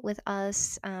consult with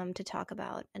us to talk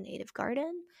about a native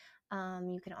garden.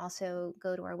 You can also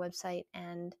go to our website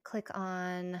and click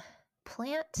on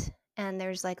plant, and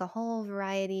there's like a whole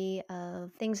variety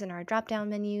of things in our drop down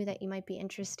menu that you might be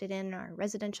interested in: our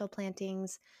residential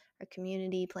plantings, our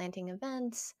community planting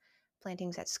events,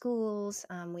 plantings at schools.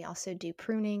 We also do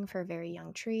pruning for very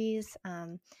young trees.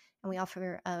 And we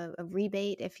offer a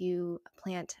rebate if you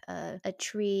plant a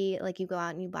tree, like you go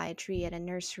out and you buy a tree at a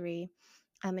nursery,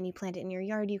 and you plant it in your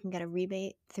yard, you can get a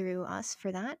rebate through us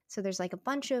for that. So there's like a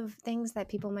bunch of things that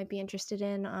people might be interested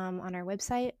in on our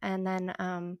website. And then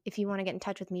if you want to get in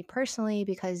touch with me personally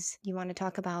because you want to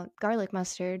talk about garlic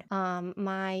mustard,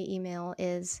 my email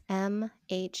is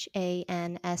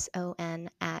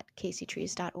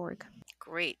mhanson@caseytrees.org.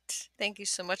 Great. Thank you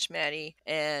so much, Maddie.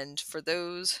 And for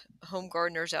those home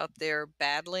gardeners out there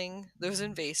battling those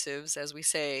invasives, as we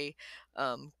say,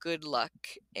 good luck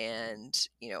and,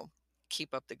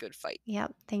 keep up the good fight.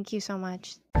 Yep. Thank you so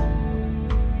much.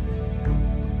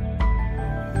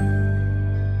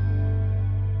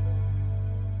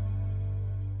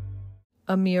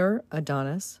 Amur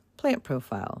Adonis plant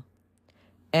profile.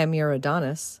 Amur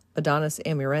Adonis, Adonis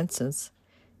amurensis,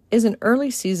 is an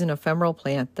early season ephemeral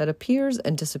plant that appears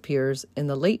and disappears in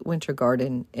the late winter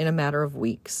garden in a matter of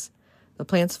weeks. The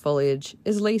plant's foliage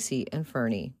is lacy and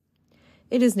ferny.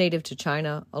 It is native to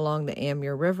China along the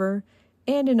Amur River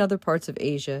and in other parts of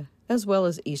Asia, as well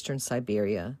as eastern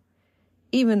Siberia.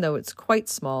 Even though it's quite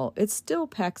small, it still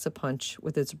packs a punch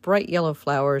with its bright yellow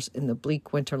flowers in the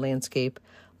bleak winter landscape,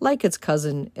 like its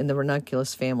cousin in the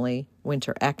ranunculus family,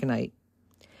 winter aconite.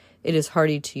 It is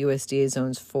hardy to USDA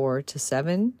zones 4 to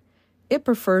 7. It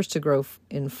prefers to grow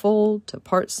in full to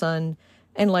part sun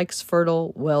and likes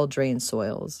fertile, well-drained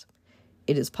soils.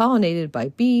 It is pollinated by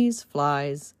bees,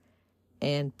 flies,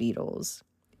 and beetles.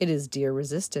 It is deer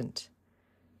resistant.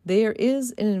 There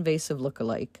is an invasive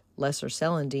lookalike, Lesser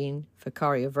Celandine,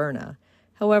 Ficaria verna.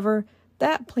 However,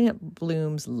 that plant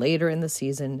blooms later in the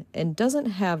season and doesn't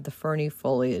have the ferny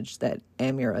foliage that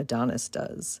Amur Adonis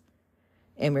does.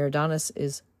 Amur Adonis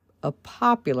is a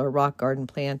popular rock garden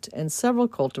plant, and several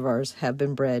cultivars have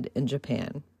been bred in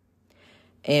Japan.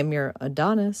 Amur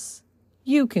Adonis,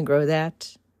 you can grow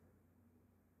that.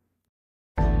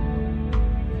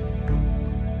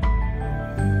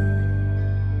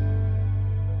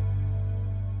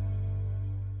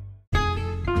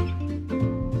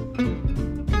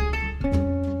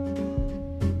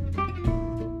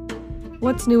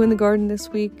 What's new in the garden this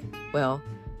week? Well,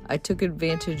 I took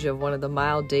advantage of one of the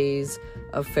mild days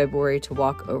of February to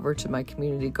walk over to my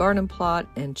community garden plot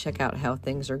and check out how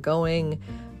things are going.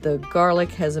 The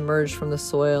garlic has emerged from the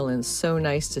soil, and it's so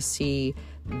nice to see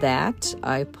that.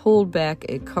 I pulled back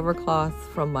a cover cloth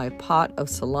from my pot of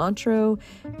cilantro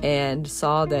and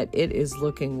saw that it is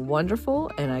looking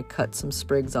wonderful, and I cut some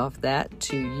sprigs off that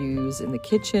to use in the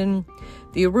kitchen.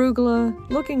 The arugula,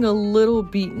 looking a little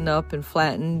beaten up and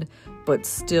flattened, but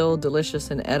still delicious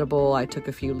and edible. I took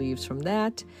a few leaves from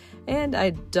that, and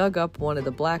I dug up one of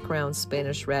the black round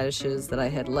Spanish radishes that I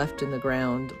had left in the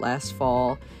ground last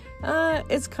fall.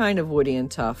 It's kind of woody and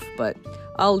tough, but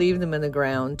I'll leave them in the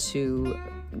ground to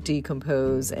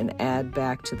decompose and add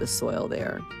back to the soil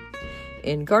there.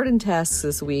 In garden tasks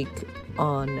this week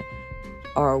on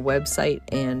our website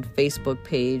and Facebook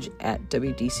page at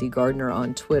WDC Gardener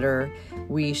on Twitter,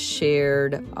 we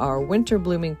shared our winter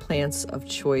blooming plants of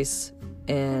choice,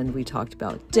 and we talked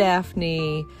about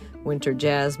Daphne, winter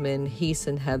jasmine, heath,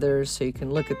 and heathers, so you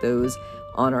can look at those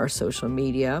on our social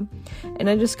media. And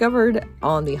I discovered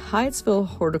on the Hyattsville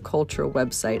Horticulture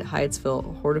website,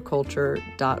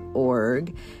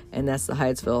 hyattsvillehorticulture.org, and that's the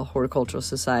Hyattsville Horticultural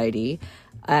Society.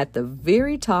 At the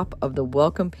very top of the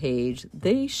welcome page,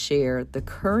 they share the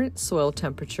current soil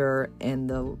temperature and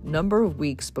the number of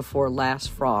weeks before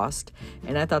last frost.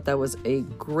 And I thought that was a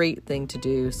great thing to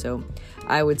do. So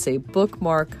I would say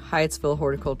bookmark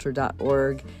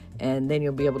hyattsvillehorticulture.org, and then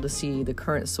you'll be able to see the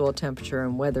current soil temperature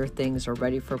and whether things are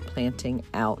ready for planting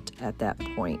out at that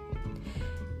point.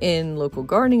 In local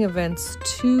gardening events,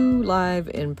 2 live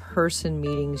in-person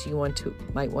meetings you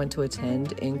might want to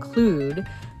attend include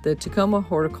the Tacoma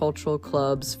Horticultural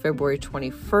Club's February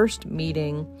 21st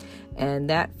meeting, and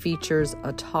that features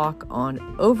a talk on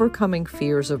overcoming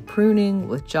fears of pruning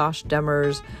with Josh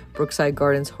Demers, Brookside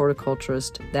Gardens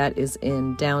horticulturist. That is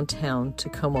in downtown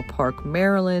Tacoma Park,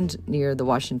 Maryland, near the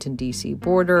Washington, D.C.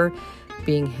 border,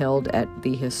 being held at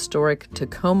the historic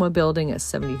Tacoma building at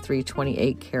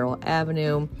 7328 Carroll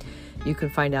Avenue. You can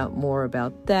find out more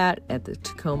about that at the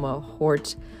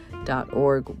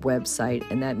TacomaHort.org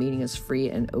website, and that meeting is free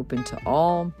and open to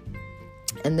all.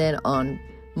 And then on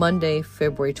Monday,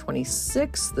 February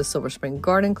 26th, the Silver Spring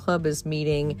Garden Club is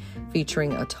meeting,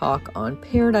 featuring a talk on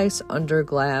Paradise Under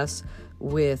Glass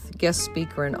with guest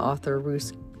speaker and author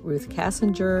Ruth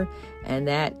Kassinger, and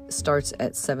that starts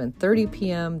at 7:30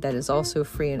 p.m. That is also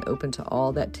free and open to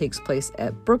all. That takes place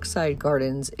at Brookside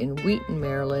Gardens in Wheaton,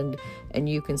 Maryland, and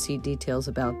you can see details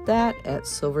about that at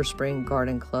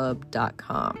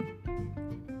silverspringgardenclub.com.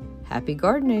 Happy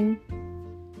gardening!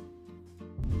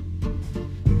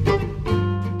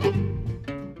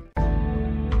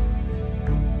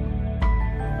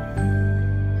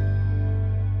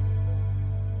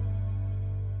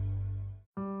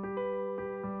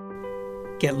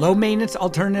 Get low-maintenance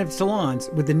alternatives to lawns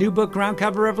with the new book Ground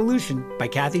Cover Revolution by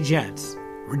Kathy Jentz.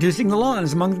 Reducing the lawn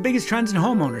is among the biggest trends in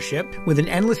homeownership, with an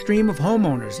endless stream of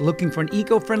homeowners looking for an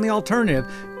eco-friendly alternative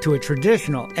to a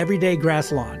traditional everyday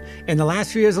grass lawn. In the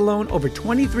last 3 years alone, over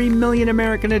 23 million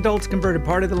American adults converted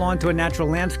part of the lawn to a natural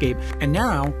landscape, and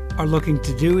now are looking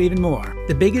to do even more.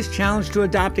 The biggest challenge to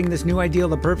adopting this new ideal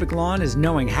of the perfect lawn is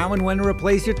knowing how and when to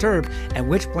replace your turf and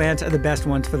which plants are the best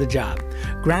ones for the job.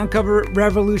 Ground Cover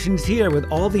Revolution is here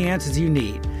with all the answers you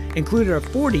need. Included are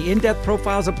 40 in-depth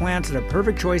profiles of plants that are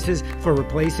perfect choices for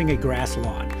replacing a grass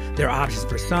lawn. There are options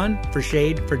for sun, for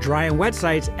shade, for dry and wet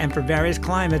sites, and for various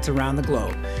climates around the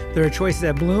globe. There are choices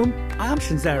that bloom,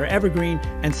 options that are evergreen,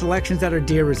 and selections that are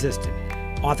deer resistant.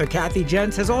 Author Kathy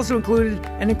Jentz has also included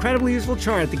an incredibly useful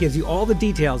chart that gives you all the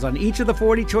details on each of the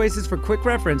 40 choices for quick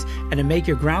reference and to make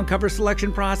your ground cover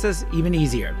selection process even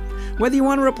easier. Whether you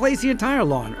want to replace the entire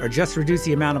lawn or just reduce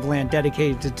the amount of land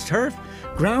dedicated to turf,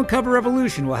 Ground Cover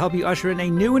Revolution will help you usher in a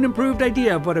new and improved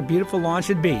idea of what a beautiful lawn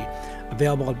should be.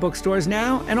 Available at bookstores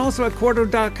now and also at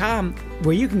Quarto.com,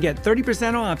 where you can get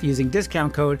 30% off using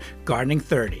discount code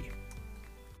GARDENING30.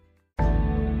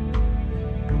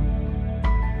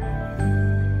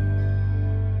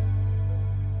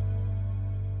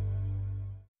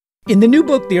 In the new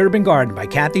book, The Urban Garden by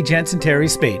Kathy Jentz and Terry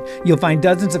Spate, you'll find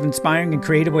dozens of inspiring and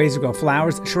creative ways to grow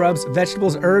flowers, shrubs,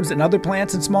 vegetables, herbs, and other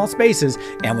plants in small spaces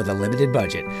and with a limited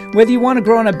budget. Whether you want to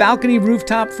grow on a balcony,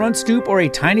 rooftop, front stoop, or a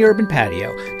tiny urban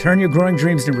patio, turn your growing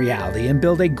dreams into reality and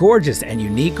build a gorgeous and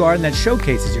unique garden that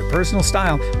showcases your personal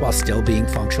style while still being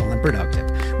functional and productive.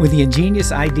 With the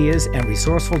ingenious ideas and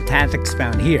resourceful tactics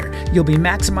found here, you'll be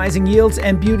maximizing yields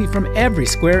and beauty from every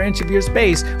square inch of your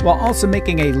space while also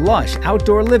making a lush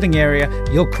outdoor living area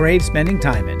you'll crave spending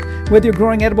time in. Whether you're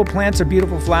growing edible plants or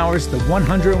beautiful flowers, the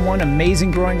 101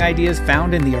 amazing growing ideas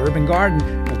found in the Urban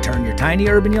Garden will turn your tiny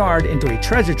urban yard into a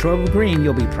treasure trove of green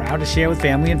you'll be proud to share with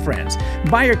family and friends.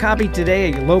 Buy your copy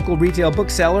today at your local retail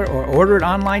bookseller or order it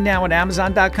online now at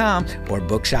Amazon.com or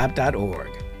bookshop.org.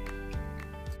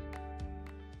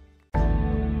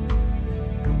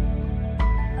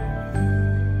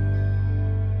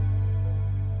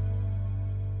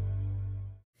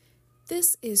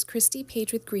 This is Christy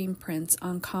Page with Green Prints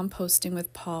on composting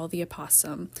with Paul the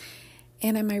opossum.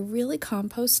 And am I really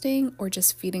composting or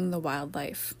just feeding the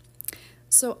wildlife?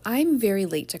 So I'm very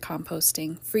late to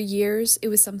composting. For years, it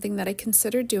was something that I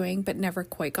considered doing but never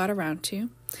quite got around to.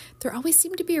 There always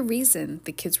seemed to be a reason.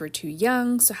 The kids were too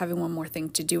young, so having one more thing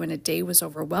to do in a day was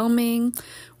overwhelming,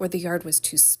 or the yard was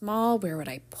too small. Where would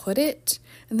I put it?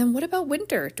 And then what about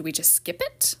winter? Do we just skip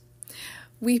it?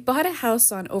 We bought a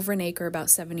house on over an acre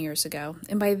about 7 years ago,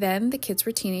 and by then the kids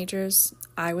were teenagers.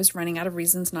 I was running out of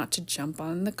reasons not to jump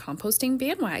on the composting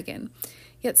bandwagon.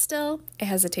 Yet still, I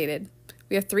hesitated.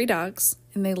 We have 3 dogs,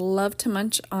 and they love to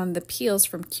munch on the peels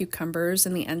from cucumbers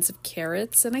and the ends of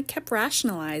carrots, and I kept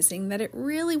rationalizing that it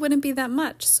really wouldn't be that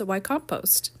much, so why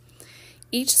compost?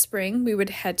 Each spring, we would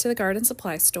head to the garden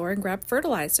supply store and grab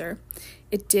fertilizer.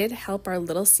 It did help our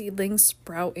little seedlings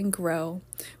sprout and grow.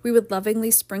 We would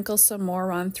lovingly sprinkle some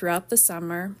more on throughout the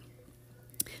summer.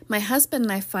 My husband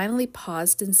and I finally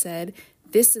paused and said,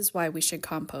 this is why we should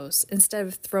compost. Instead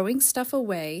of throwing stuff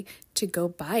away to go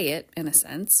buy it, in a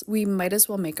sense, we might as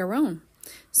well make our own.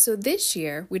 So this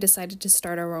year, we decided to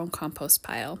start our own compost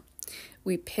pile.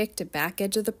 We picked a back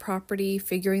edge of the property,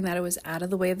 figuring that it was out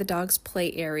of the way of the dog's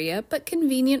play area, but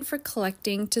convenient for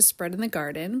collecting to spread in the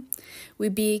garden. We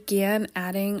began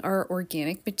adding our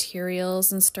organic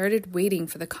materials and started waiting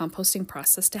for the composting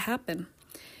process to happen.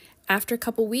 After a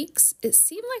couple weeks, it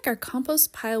seemed like our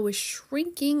compost pile was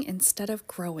shrinking instead of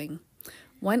growing.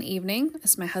 One evening,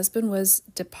 as my husband was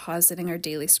depositing our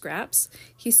daily scraps,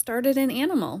 he started an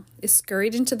animal. It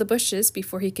scurried into the bushes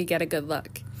before he could get a good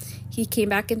look. He came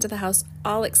back into the house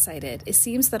all excited. It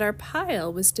seems that our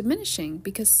pile was diminishing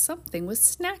because something was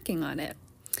snacking on it.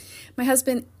 My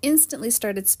husband instantly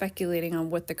started speculating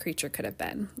on what the creature could have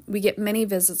been. We get many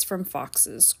visits from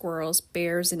foxes, squirrels,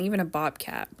 bears, and even a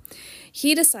bobcat.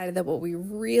 He decided that what we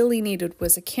really needed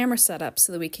was a camera setup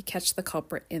so that we could catch the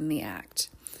culprit in the act.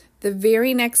 The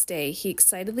very next day, he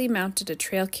excitedly mounted a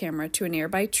trail camera to a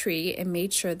nearby tree and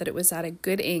made sure that it was at a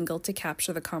good angle to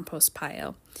capture the compost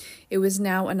pile. It was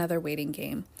now another waiting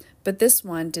game, but this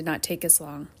one did not take as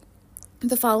long.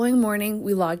 The following morning,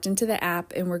 we logged into the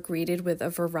app and were greeted with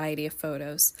a variety of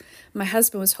photos. My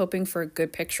husband was hoping for a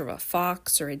good picture of a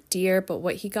fox or a deer, but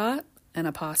what he got? An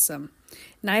opossum.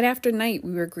 Night after night,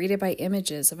 we were greeted by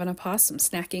images of an opossum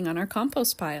snacking on our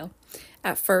compost pile.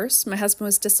 At first, my husband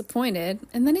was disappointed,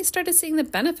 and then he started seeing the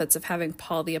benefits of having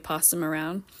Paul the opossum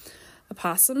around.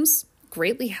 Opossums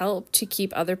greatly help to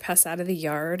keep other pests out of the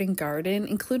yard and garden,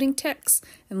 including ticks,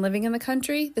 and living in the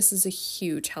country, this is a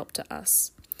huge help to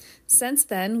us. Since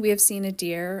then, we have seen a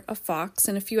deer, a fox,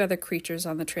 and a few other creatures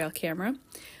on the trail camera,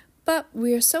 but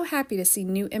we are so happy to see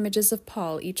new images of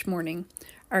Paul each morning.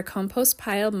 Our compost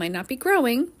pile might not be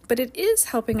growing, but it is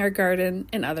helping our garden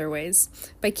in other ways.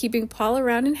 By keeping Paul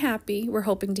around and happy, we're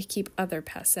hoping to keep other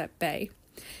pests at bay.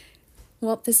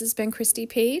 Well, this has been Christy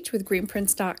Page with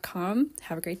greenprints.com.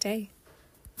 Have a great day.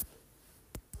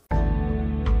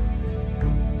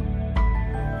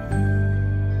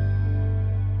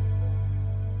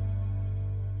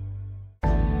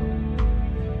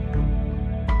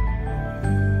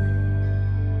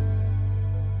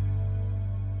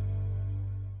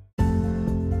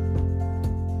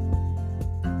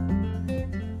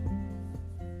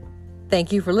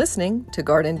 Thank you for listening to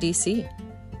GardenDC.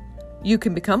 You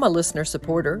can become a listener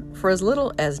supporter for as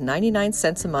little as 99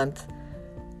 cents a month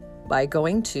by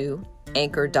going to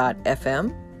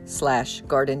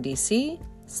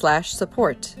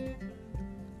anchor.fm/GardenDC/support.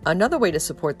 Another way to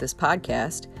support this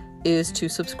podcast is to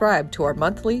subscribe to our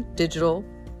monthly digital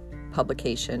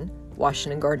publication,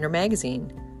 Washington Gardener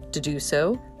Magazine. To do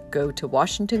so, go to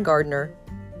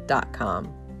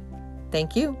washingtongardener.com.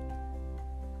 Thank you.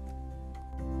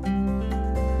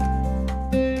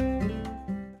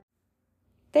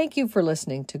 Thank you for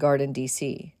listening to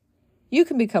GardenDC. You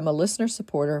can become a listener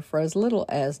supporter for as little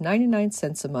as 99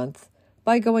 cents a month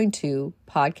by going to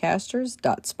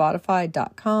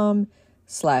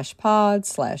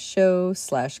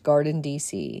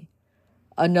podcasters.spotify.com/pod/show/GardenDC.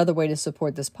 Another way to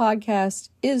support this podcast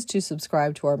is to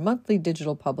subscribe to our monthly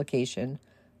digital publication,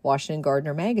 Washington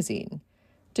Gardener Magazine.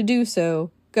 To do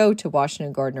so, go to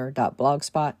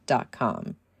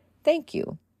washingtongardener.blogspot.com. Thank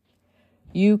you.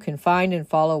 You can find and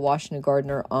follow Washington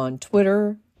Gardener on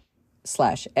Twitter/X,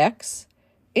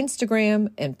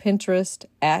 Instagram, and Pinterest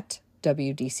at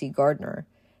WDC Gardener,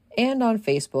 and on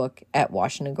Facebook at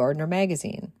Washington Gardener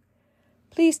Magazine.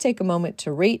 Please take a moment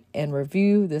to rate and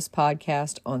review this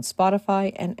podcast on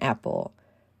Spotify and Apple.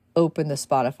 Open the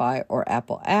Spotify or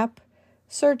Apple app,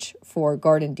 search for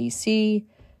GardenDC,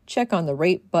 check on the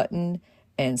rate button,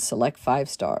 and select 5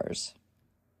 stars.